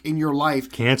toxic in your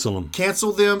life. Cancel them.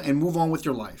 Cancel them and move on with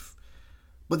your life.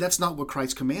 But that's not what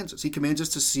Christ commands us. He commands us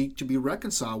to seek to be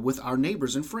reconciled with our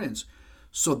neighbors and friends.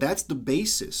 So that's the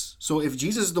basis. So if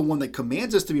Jesus is the one that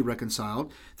commands us to be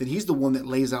reconciled, then he's the one that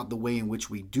lays out the way in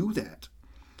which we do that.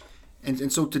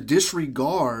 And so to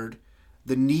disregard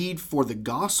the need for the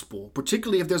gospel,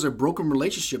 particularly if there's a broken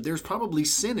relationship, there's probably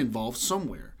sin involved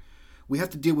somewhere. We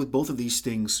have to deal with both of these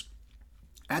things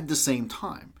at the same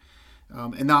time.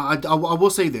 And now I will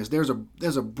say this: there's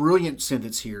a brilliant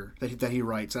sentence here that he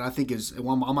writes, and I think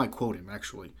I might quote him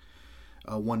actually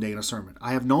one day in a sermon.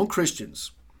 I have known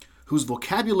Christians whose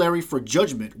vocabulary for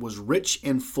judgment was rich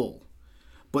and full,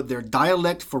 but their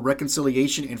dialect for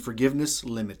reconciliation and forgiveness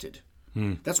limited.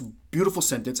 That's a beautiful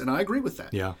sentence, and I agree with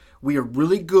that. Yeah, we are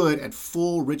really good at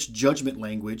full, rich judgment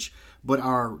language, but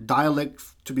our dialect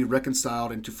to be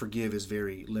reconciled and to forgive is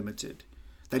very limited.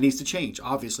 That needs to change.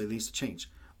 Obviously, it needs to change.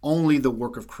 Only the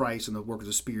work of Christ and the work of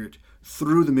the Spirit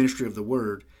through the ministry of the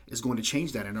Word is going to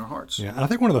change that in our hearts. Yeah, and I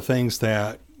think one of the things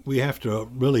that we have to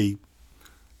really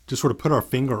just sort of put our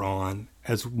finger on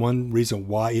as one reason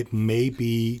why it may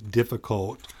be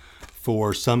difficult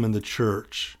for some in the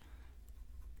church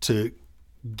to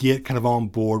get kind of on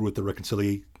board with the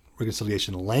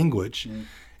reconciliation language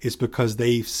is because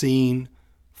they've seen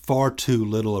far too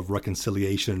little of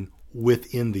reconciliation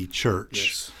within the church.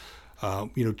 Yes.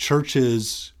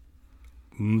 Churches,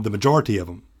 the majority of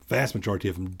them, vast majority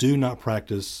of them, do not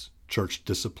practice church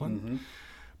discipline.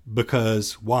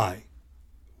 Because why?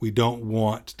 We don't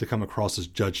want to come across as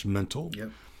judgmental. Yep.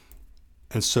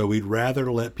 And so we'd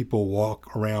rather let people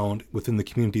walk around within the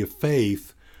community of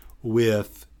faith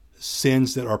with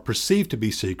sins that are perceived to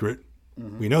be secret.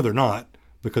 We know they're not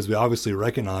because we obviously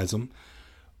recognize them,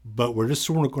 but we're just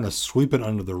sort of going to sweep it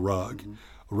under the rug.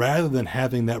 Rather than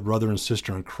having that brother and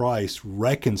sister in Christ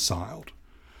reconciled.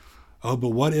 Oh, but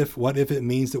what if it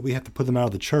means that we have to put them out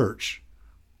of the church?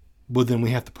 Well, then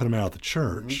we have to put them out of the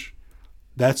church.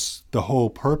 That's the whole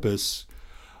purpose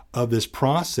of this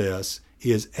process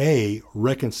is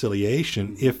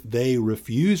reconciliation. If they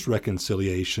refuse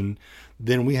reconciliation,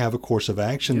 then we have a course of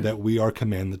action that we are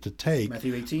commanded to take.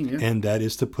 Matthew 18, And that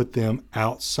is to put them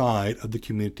outside of the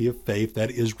community of faith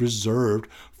that is reserved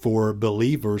for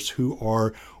believers who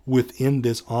are within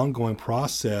this ongoing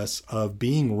process of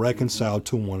being reconciled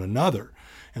to one another.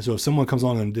 And so if someone comes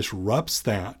along and disrupts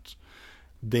that,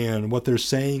 then what they're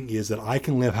saying is that I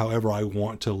can live however I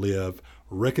want to live.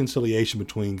 Reconciliation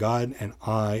between God and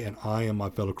I and my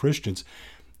fellow Christians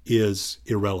is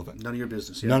irrelevant. None of your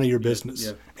business. None of your business.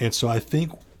 Yeah. And so I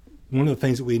think one of the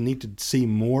things that we need to see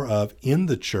more of in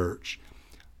the church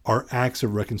are acts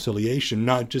of reconciliation,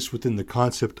 not just within the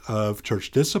concept of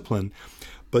church discipline,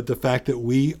 but the fact that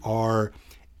we are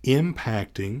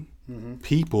impacting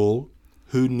people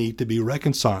who need to be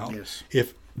reconciled. Yes.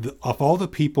 If of all the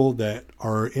people that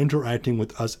are interacting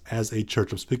with us as a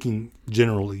church, I'm speaking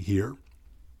generally here,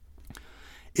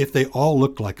 if they all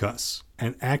look like us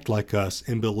and act like us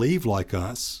and believe like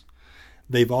us,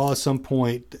 they've all at some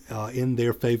point in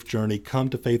their faith journey come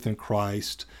to faith in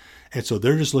Christ, and so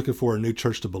they're just looking for a new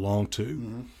church to belong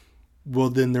to. Well,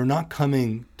 then they're not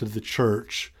coming to the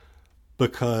church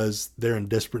because they're in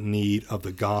desperate need of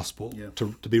the gospel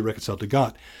to be reconciled to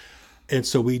God. And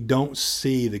so we don't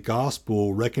see the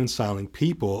gospel reconciling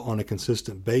people on a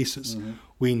consistent basis.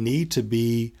 We need to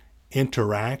be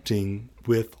interacting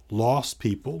with lost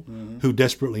people who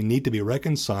desperately need to be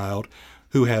reconciled,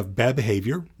 who have bad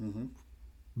behavior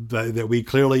that we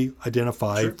clearly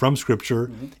identify from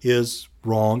Scripture is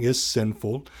wrong, is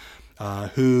sinful,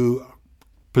 who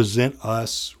present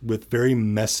us with very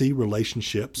messy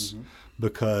relationships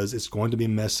because it's going to be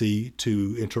messy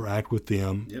to interact with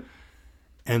them.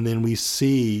 And then we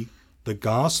see the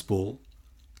gospel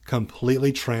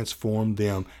completely transform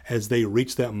them as they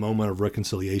reach that moment of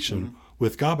reconciliation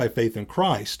with God by faith in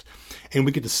Christ. And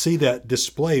we get to see that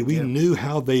displayed. We knew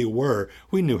how they were.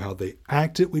 We knew how they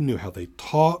acted. We knew how they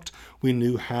talked. We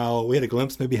knew we had a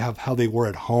glimpse maybe of how they were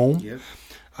at home.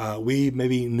 We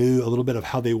maybe knew a little bit of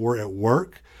how they were at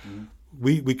work.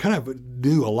 We kind of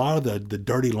knew a lot of the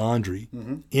dirty laundry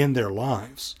in their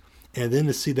lives. And then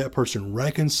to see that person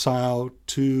reconciled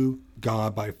to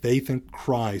God by faith in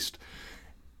Christ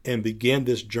and begin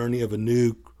this journey of a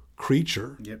new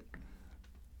creature.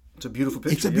 It's a beautiful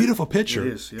picture. It's a beautiful picture.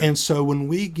 It is, And so when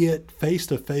we get face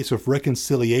to face with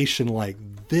reconciliation like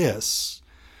this,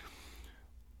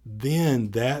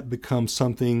 then that becomes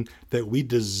something that we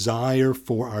desire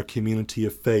for our community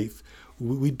of faith.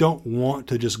 We don't want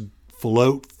to just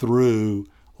float through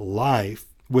life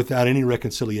without any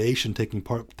reconciliation taking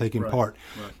part.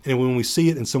 And when we see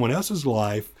it in someone else's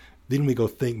life, then we go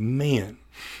think, man,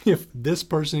 if this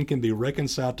person can be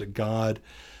reconciled to God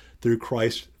through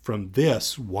Christ from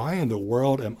this, why in the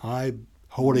world am I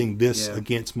holding this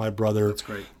against my brother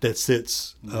that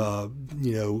sits down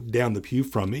the pew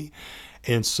from me?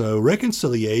 And so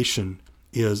reconciliation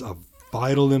is a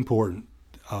vital, important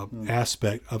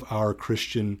aspect of our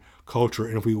Christian culture.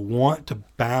 And if we want to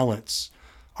balance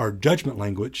our judgment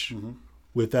language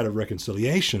with that of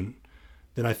reconciliation,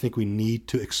 then I think we need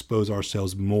to expose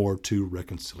ourselves more to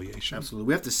reconciliation. Absolutely.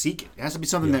 We have to seek it. It has to be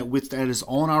something that is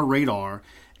on our radar,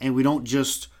 and we don't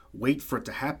just wait for it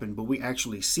to happen, but we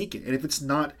actually seek it. And if it's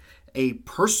not a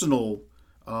personal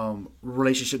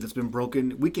relationship that's been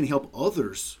broken, we can help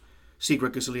others seek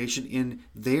reconciliation in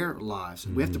their lives.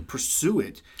 We have to pursue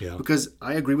it because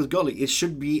I agree with Gully. It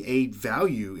should be a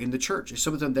value in the church. It's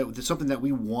something that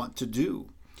we want to do.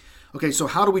 Okay, so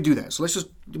how do we do that? So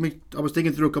I was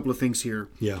thinking through a couple of things here.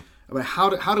 About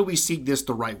how do we seek this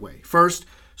the right way? First,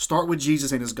 start with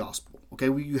Jesus and his gospel. Okay,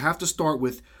 you have to start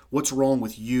with what's wrong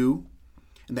with you,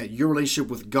 and that your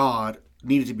relationship with God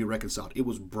needed to be reconciled. It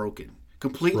was broken,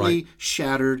 completely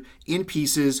shattered, in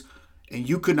pieces, and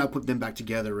you could not put them back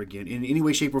together again in any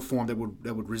way, shape, or form that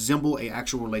would resemble an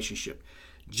actual relationship.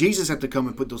 Jesus had to come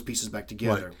and put those pieces back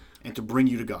together and to bring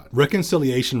you to God.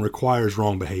 Reconciliation requires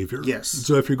wrong behavior. Yes.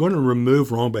 So if you're going to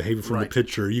remove wrong behavior from the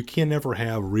picture, you can never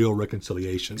have real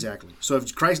reconciliation. Exactly. So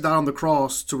if Christ died on the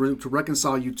cross to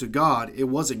reconcile you to God, it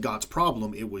wasn't God's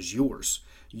problem, it was yours.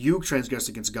 You transgressed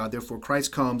against God. Therefore,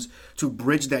 Christ comes to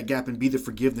bridge that gap and be the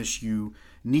forgiveness you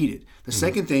needed. The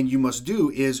second thing you must do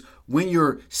is when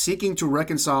you're seeking to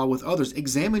reconcile with others,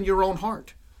 examine your own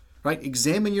heart. Right?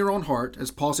 Examine your own heart,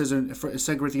 as Paul says in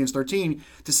 2 Corinthians 13,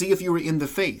 to see if you were in the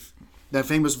faith. That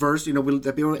famous verse, that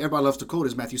everybody loves to quote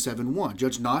is Matthew 7:1.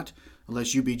 Judge not,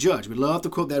 unless you be judged. We love to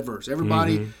quote that verse.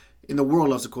 Everybody in the world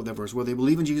loves to quote that verse, whether they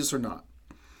believe in Jesus or not.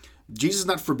 Jesus is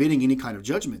not forbidding any kind of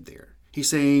judgment there. He's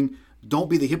saying, don't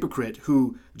be the hypocrite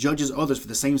who judges others for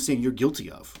the same sin you're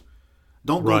guilty of.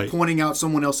 Don't go pointing out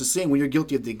someone else's sin when you're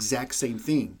guilty of the exact same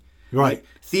thing. Right.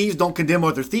 Thieves don't condemn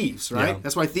other thieves, right?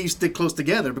 That's why thieves stick close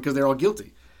together, because they're all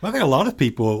guilty. Well, I think a lot of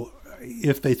people,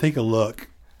 if they take a look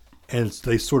and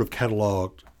they sort of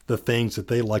catalog the things that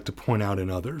they like to point out in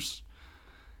others,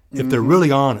 if they're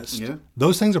really honest, Yeah.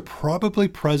 those things are probably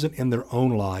present in their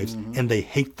own lives, and they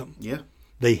hate them. Yeah.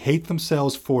 They hate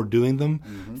themselves for doing them,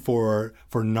 for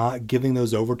not giving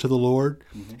those over to the Lord.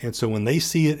 And so when they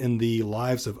see it in the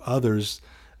lives of others,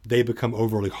 they become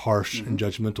overly harsh and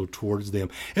judgmental towards them.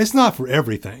 It's not for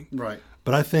everything. Right.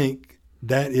 But I think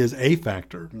that is a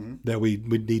factor that we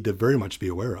need to very much be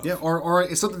aware of. Yeah, or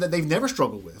it's something that they've never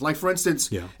struggled with. Like, for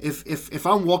instance, if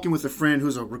I'm walking with a friend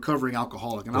who's a recovering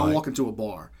alcoholic and I walk into a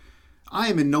bar, I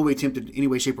am in no way tempted in any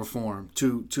way, shape, or form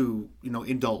to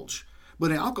indulge.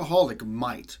 But an alcoholic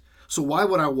might. So why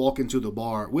would I walk into the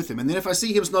bar with him? And then if I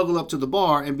see him snuggle up to the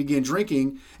bar and begin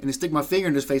drinking and then stick my finger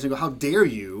in his face and go, how dare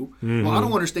you? Well, I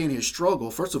don't understand his struggle,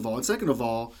 first of all. And second of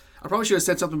all, I probably should have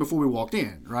said something before we walked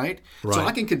in, right? So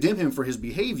I can condemn him for his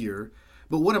behavior,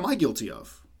 but what am I guilty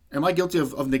of? Am I guilty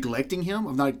of neglecting him,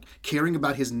 of not caring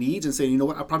about his needs and saying, you know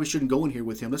what, I probably shouldn't go in here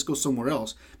with him. Let's go somewhere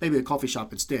else, maybe a coffee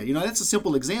shop instead. That's a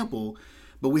simple example,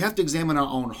 but we have to examine our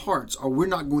own hearts, or we're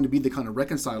not going to be the kind of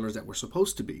reconcilers that we're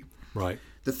supposed to be. Right.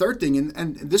 The third thing,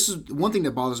 and this is one thing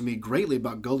that bothers me greatly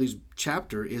about Gully's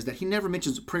chapter, is that he never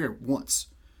mentions prayer once.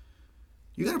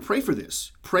 You got to pray for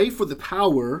this. Pray for the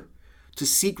power to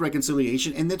seek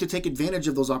reconciliation and then to take advantage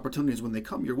of those opportunities when they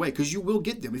come your way, because you will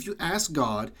get them. If you ask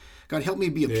God, God, help me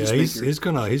be a peacemaker. He's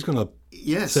gonna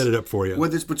set it up for you.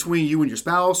 Whether it's between you and your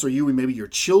spouse, or you and maybe your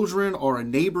children, or a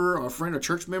neighbor, or a friend, or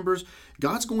church members,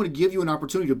 God's going to give you an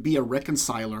opportunity to be a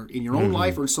reconciler in your own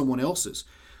life or in someone else's.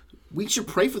 We should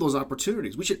pray for those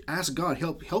opportunities. We should ask God,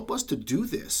 help us to do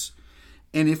this.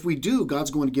 And if we do,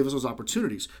 God's going to give us those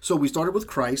opportunities. So we started with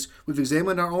Christ. We've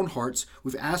examined our own hearts.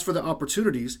 We've asked for the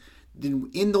opportunities. Then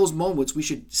in those moments, we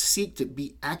should seek to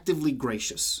be actively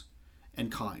gracious and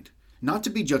kind, not to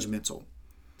be judgmental.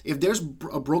 If there's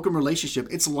a broken relationship,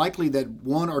 it's likely that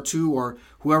one or two or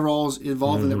whoever all is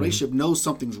involved in the relationship knows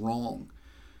something's wrong.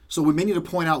 So we may need to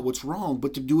point out what's wrong,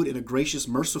 but to do it in a gracious,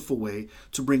 merciful way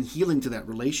to bring healing to that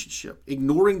relationship.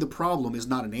 Ignoring the problem is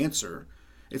not an answer.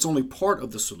 It's only part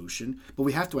of the solution, but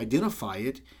we have to identify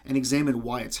it and examine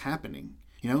why it's happening.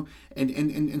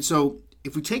 And so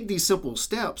if we take these simple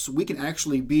steps, we can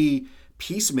actually be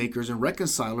peacemakers and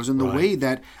reconcilers in the way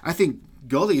that I think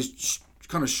Gully is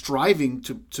kind of striving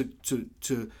to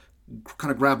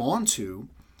kind of grab onto,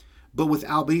 but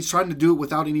he's trying to do it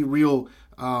without any real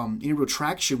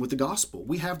traction with the gospel.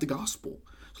 We have the gospel,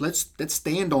 so let's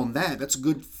stand on that. That's a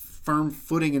good firm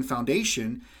footing and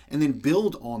foundation, and then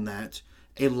build on that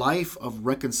a life of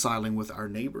reconciling with our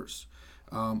neighbors.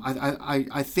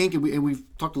 I think, and we've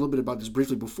talked a little bit about this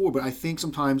briefly before, but I think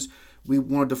sometimes we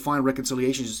want to define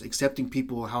reconciliation as accepting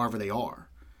people however they are.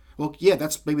 Well, yeah,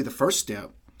 that's maybe the first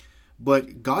step,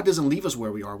 but God doesn't leave us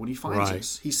where we are when He finds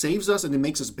us. He saves us and then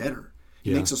makes us better.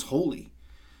 He makes us holy.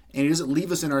 And He doesn't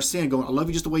leave us in our sin going, I love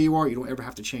you just the way you are. You don't ever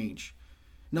have to change.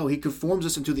 No, He conforms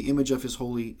us into the image of His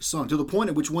holy Son, to the point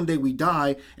at which one day we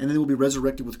die and then we'll be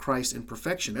resurrected with Christ in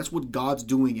perfection. That's what God's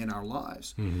doing in our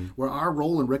lives. Where our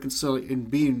role in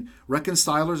being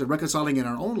reconcilers and reconciling in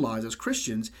our own lives as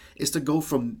Christians is to go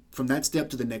from that step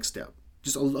to the next step.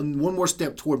 Just one more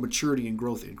step toward maturity and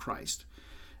growth in Christ.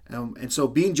 And so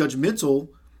being judgmental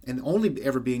and only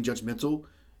ever being judgmental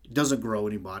doesn't grow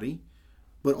anybody.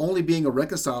 But only being a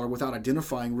reconciler without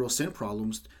identifying real sin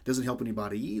problems doesn't help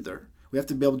anybody either. We have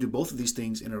to be able to do both of these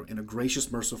things in a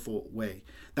gracious, merciful way.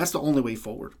 That's the only way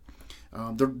forward.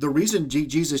 The reason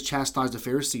Jesus chastised the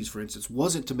Pharisees, for instance,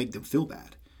 wasn't to make them feel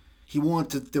bad. He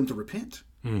wanted them to repent,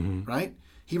 right?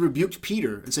 He rebuked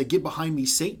Peter and said, "Get behind me,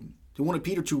 Satan." He wanted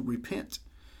Peter to repent.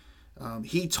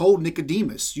 He told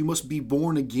Nicodemus, "You must be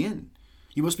born again.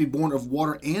 You must be born of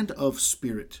water and of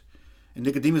spirit." And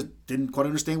Nicodemus didn't quite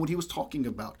understand what he was talking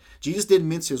about. Jesus didn't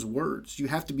mince his words. You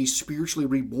have to be spiritually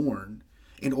reborn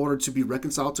in order to be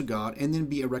reconciled to God and then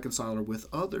be a reconciler with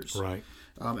others. Right.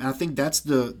 And I think that's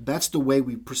the way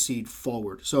we proceed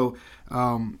forward. So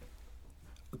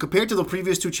compared to the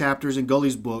previous two chapters in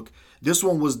Gully's book, this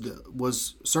one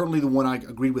was certainly the one I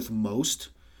agreed with most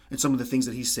in some of the things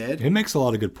that he said. It makes a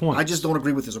lot of good points. I just don't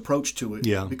agree with his approach to it,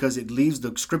 Yeah. because it leaves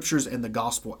the scriptures and the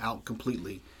gospel out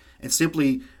completely and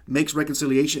simply makes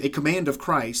reconciliation a command of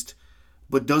Christ,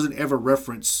 but doesn't ever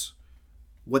reference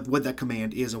what that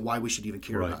command is and why we should even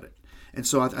care about it. And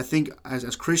so I think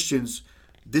as Christians,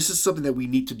 this is something that we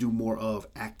need to do more of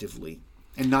actively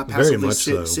and not passively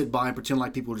sit by and pretend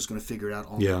like people are just going to figure it out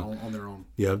on their own.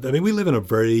 Yeah, I mean, we live in a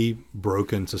very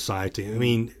broken society. I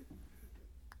mean,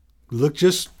 look,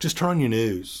 just turn on your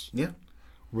news. Yeah.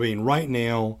 I mean, right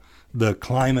now, the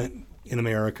climate in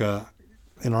America,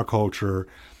 in our culture,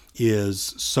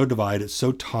 is so divided,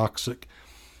 so toxic.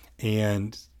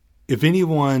 And if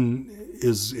anyone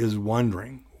is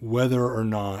wondering whether or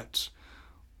not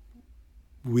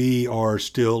we are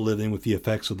still living with the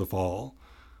effects of the fall.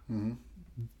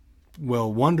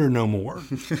 Well, wonder no more.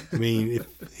 I mean,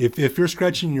 if you're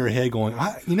scratching your head going,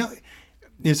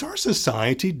 is our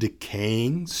society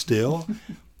decaying still?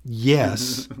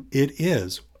 Yes, it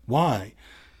is. Why?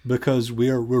 Because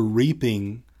we're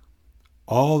reaping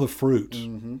all the fruit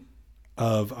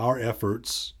of our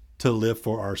efforts to live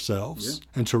for ourselves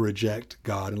and to reject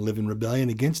God and live in rebellion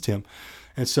against Him.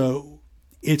 And so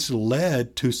it's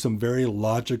led to some very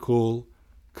logical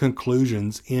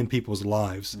conclusions in people's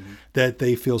lives that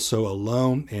they feel so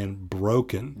alone and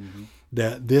broken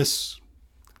that this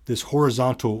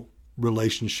horizontal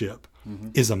relationship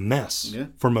is a mess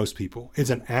for most people. It's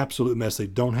an absolute mess. They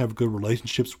don't have good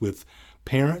relationships with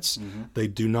parents. They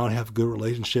do not have good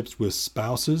relationships with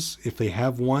spouses if they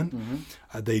have one.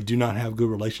 They do not have good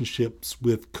relationships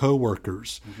with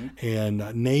coworkers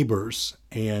and neighbors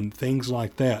and things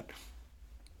like that.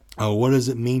 What does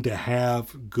it mean to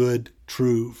have good,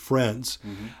 true friends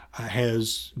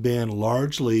has been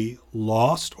largely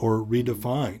lost or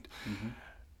redefined.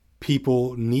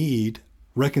 People need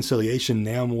reconciliation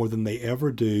now more than they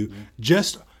ever do,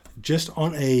 just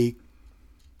on a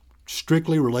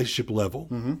strictly relationship level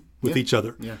with each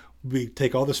other. We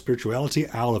take all the spirituality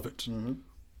out of it.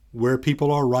 Where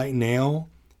people are right now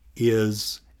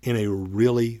is in a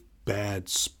really bad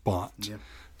spot.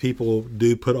 People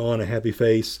do put on a happy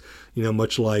face,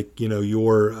 much like,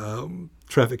 your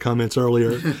traffic comments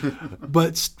earlier.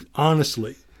 But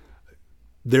honestly,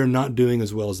 they're not doing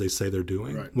as well as they say they're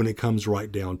doing when it comes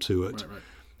right down to it.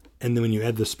 And then when you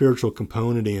add the spiritual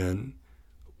component in,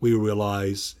 we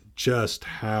realize just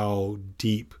how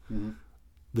deep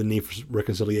the need for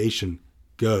reconciliation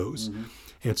goes.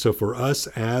 And so for us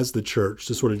as the church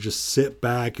to sort of just sit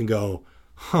back and go,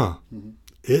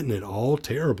 isn't it all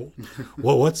terrible?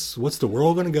 Well, what's the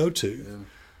world going to go to?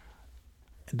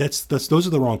 Those are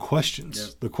the wrong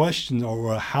questions. The questions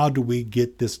are, how do we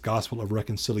get this gospel of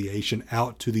reconciliation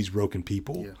out to these broken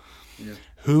people?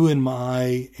 Who in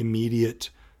my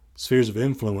immediate spheres of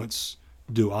influence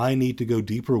do I need to go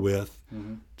deeper with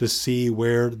to see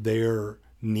where their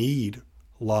need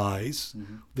lies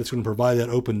that's going to provide that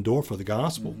open door for the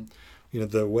gospel?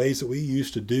 The ways that we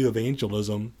used to do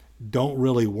evangelism don't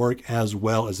really work as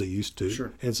well as they used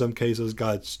to. In some cases,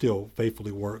 God still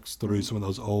faithfully works through some of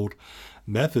those old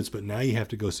methods, but now you have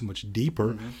to go so much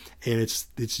deeper, and it's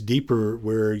deeper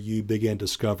where you begin to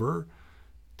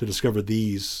discover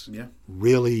these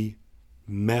really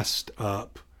messed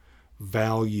up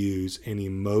values and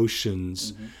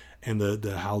emotions, and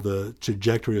how the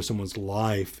trajectory of someone's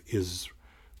life is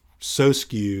so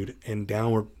skewed and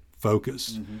downward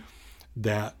focused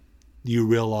that you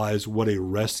realize what a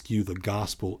rescue the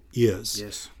gospel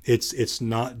is. It's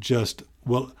not just,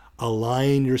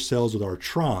 align yourselves with our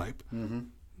tribe.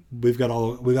 We got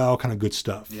all kind of good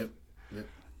stuff.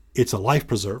 It's a life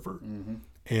preserver.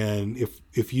 And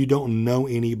if you don't know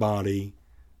anybody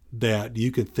that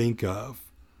you could think of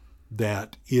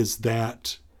that is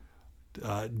that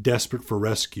desperate for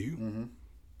rescue,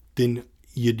 then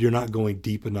you're not going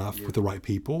deep enough with the right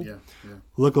people.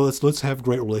 Look, let's have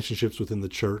great relationships within the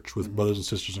church with brothers and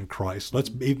sisters in Christ.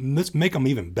 Let's make them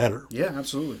even better.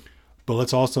 Absolutely. But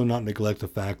let's also not neglect the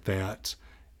fact that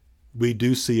we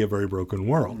do see a very broken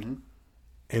world,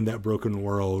 and that broken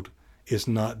world is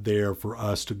not there for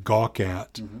us to gawk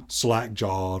at,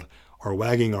 slack-jawed, or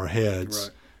wagging our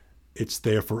heads. It's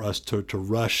there for us to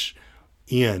rush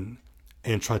in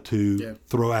and try to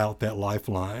throw out that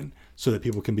lifeline so that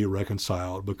people can be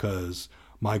reconciled, because,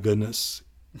 my goodness,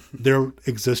 their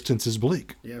existence is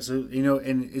bleak. So,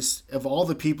 and it's, of all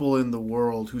the people in the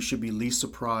world who should be least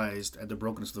surprised at the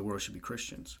brokenness of the world should be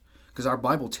Christians, because our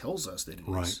Bible tells us that it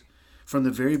is. From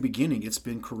the very beginning, it's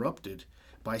been corrupted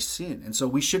by sin. And so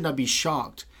we should not be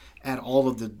shocked at all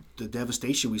of the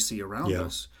devastation we see around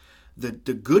us. The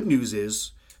good news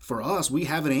is, for us, we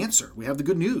have an answer. We have the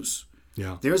good news.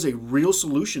 There's a real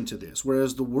solution to this,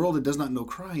 whereas the world that does not know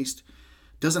Christ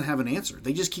doesn't have an answer.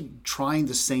 They just keep trying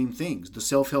the same things. The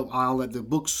self-help aisle at the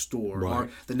bookstore, or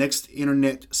the next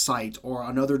internet site, or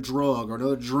another drug, or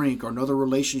another drink, or another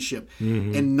relationship,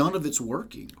 and none of it's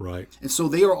working. And so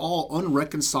they are all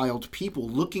unreconciled people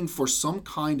looking for some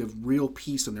kind of real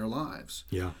peace in their lives.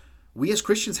 We as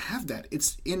Christians have that.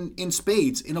 It's in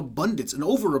spades, in abundance, in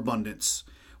overabundance.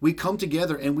 We come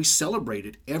together and we celebrate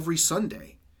it every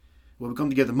Sunday. Well, we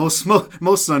come together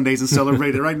most Sundays and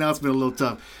celebrate it. Right now it's been a little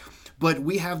tough. But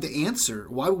we have the answer.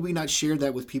 Why would we not share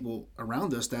that with people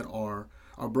around us that are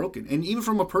broken? And even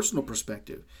from a personal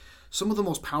perspective, some of the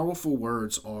most powerful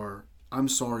words are, "I'm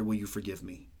sorry, will you forgive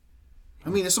me?" I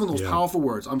mean, it's some of the most powerful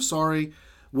words. "I'm sorry,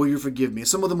 will you forgive me?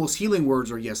 Some of the most healing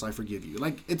words are, yes, I forgive you.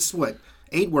 Like, it's what,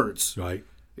 8 words, right,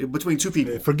 between 2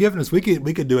 people. Forgiveness. We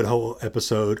could do a whole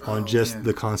episode on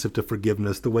the concept of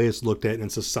forgiveness, the way it's looked at in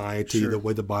society, the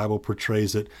way the Bible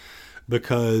portrays it,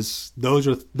 because those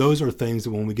are things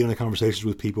that when we get into conversations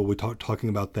with people, we talking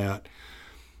about that.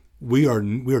 We are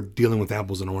dealing with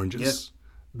apples and oranges. Yeah.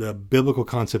 The biblical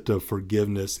concept of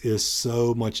forgiveness is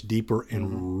so much deeper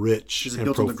and rich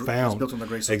and profound. It's built on the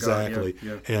grace of exactly.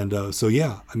 God. Yeah. And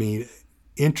I mean,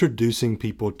 introducing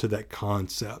people to that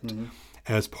concept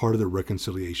as part of the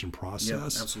reconciliation process. Yeah,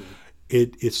 absolutely.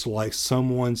 It's like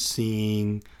someone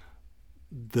seeing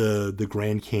the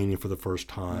Grand Canyon for the first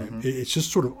time. It's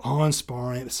just sort of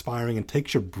awe-inspiring and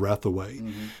takes your breath away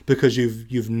because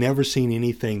you've never seen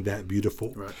anything that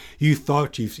beautiful. Right. You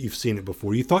thought you've seen it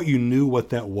before. You thought you knew what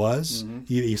that was.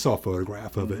 You saw a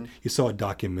photograph of it. You saw a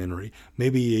documentary.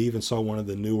 Maybe you even saw one of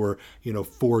the newer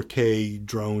 4K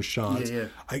drone shots. Yeah.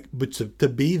 But to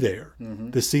be there,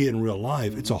 to see it in real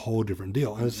life, it's a whole different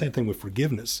deal. And the same thing with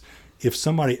forgiveness. If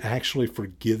somebody actually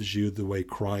forgives you the way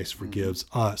Christ forgives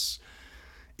us,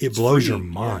 it blows your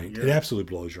mind. Yeah. It absolutely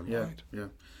blows your mind. Yeah.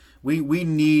 We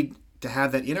need to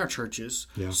have that in our churches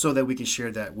so that we can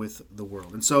share that with the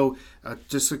world. And so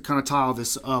just to kind of tie all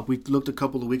this up, we looked a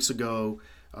couple of weeks ago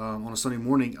on a Sunday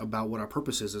morning about what our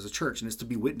purpose is as a church, and it's to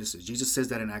be witnesses. Jesus says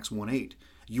that in Acts 1:8.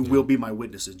 You will be my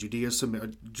witnesses,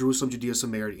 Jerusalem, Judea,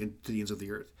 Samaria, and to the ends of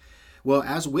the earth. Well,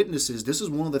 as witnesses, this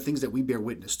is one of the things that we bear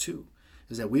witness to,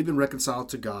 is that we've been reconciled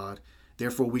to God.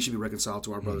 Therefore, we should be reconciled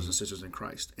to our brothers and sisters in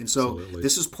Christ. And so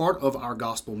this is part of our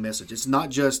gospel message. It's not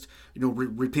just,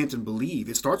 repent and believe.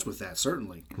 It starts with that,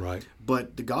 certainly. Right.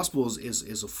 But the gospel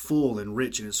is full and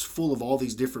rich, and it's full of all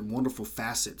these different wonderful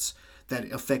facets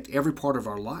that affect every part of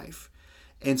our life.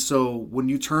 And so when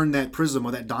you turn that prism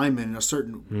or that diamond in a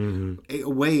certain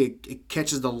way, it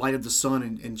catches the light of the sun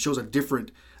and shows a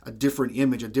different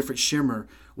image, a different shimmer.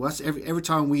 Well, that's every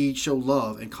time we show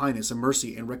love and kindness and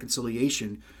mercy and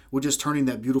reconciliation, we're just turning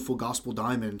that beautiful gospel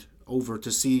diamond over to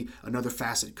see another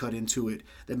facet cut into it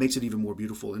that makes it even more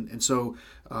beautiful. And so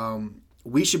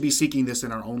we should be seeking this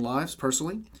in our own lives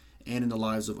personally and in the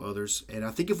lives of others. And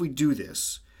I think if we do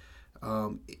this,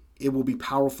 it will be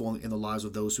powerful in the lives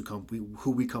of those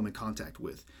who we come in contact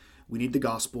with. We need the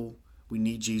gospel. We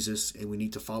need Jesus, and we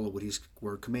need to follow what His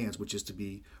word commands, which is to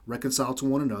be reconciled to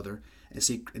one another and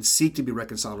seek to be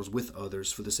reconcilers with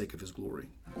others for the sake of His glory.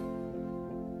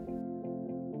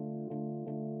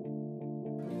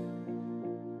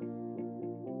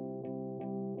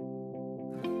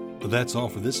 Well, that's all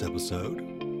for this episode.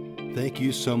 Thank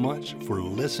you so much for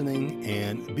listening,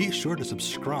 and be sure to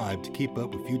subscribe to keep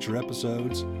up with future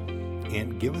episodes,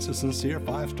 and give us a sincere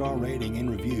 5-star rating and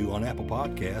review on Apple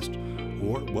Podcast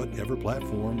or whatever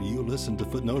platform you listen to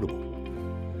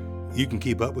Footnotable. You can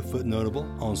keep up with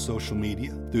Footnotable on social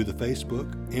media through the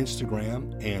Facebook,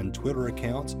 Instagram, and Twitter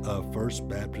accounts of First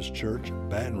Baptist Church,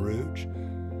 Baton Rouge.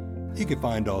 You can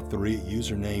find all three at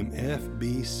username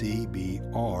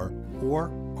FBCBR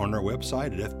or on our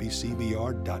website at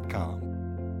fbcbr.com.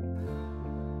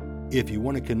 If you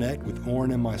want to connect with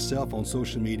Orrin and myself on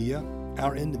social media,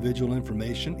 our individual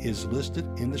information is listed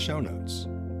in the show notes.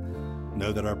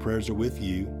 Know that our prayers are with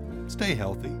you. Stay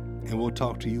healthy, and we'll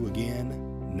talk to you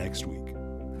again next week.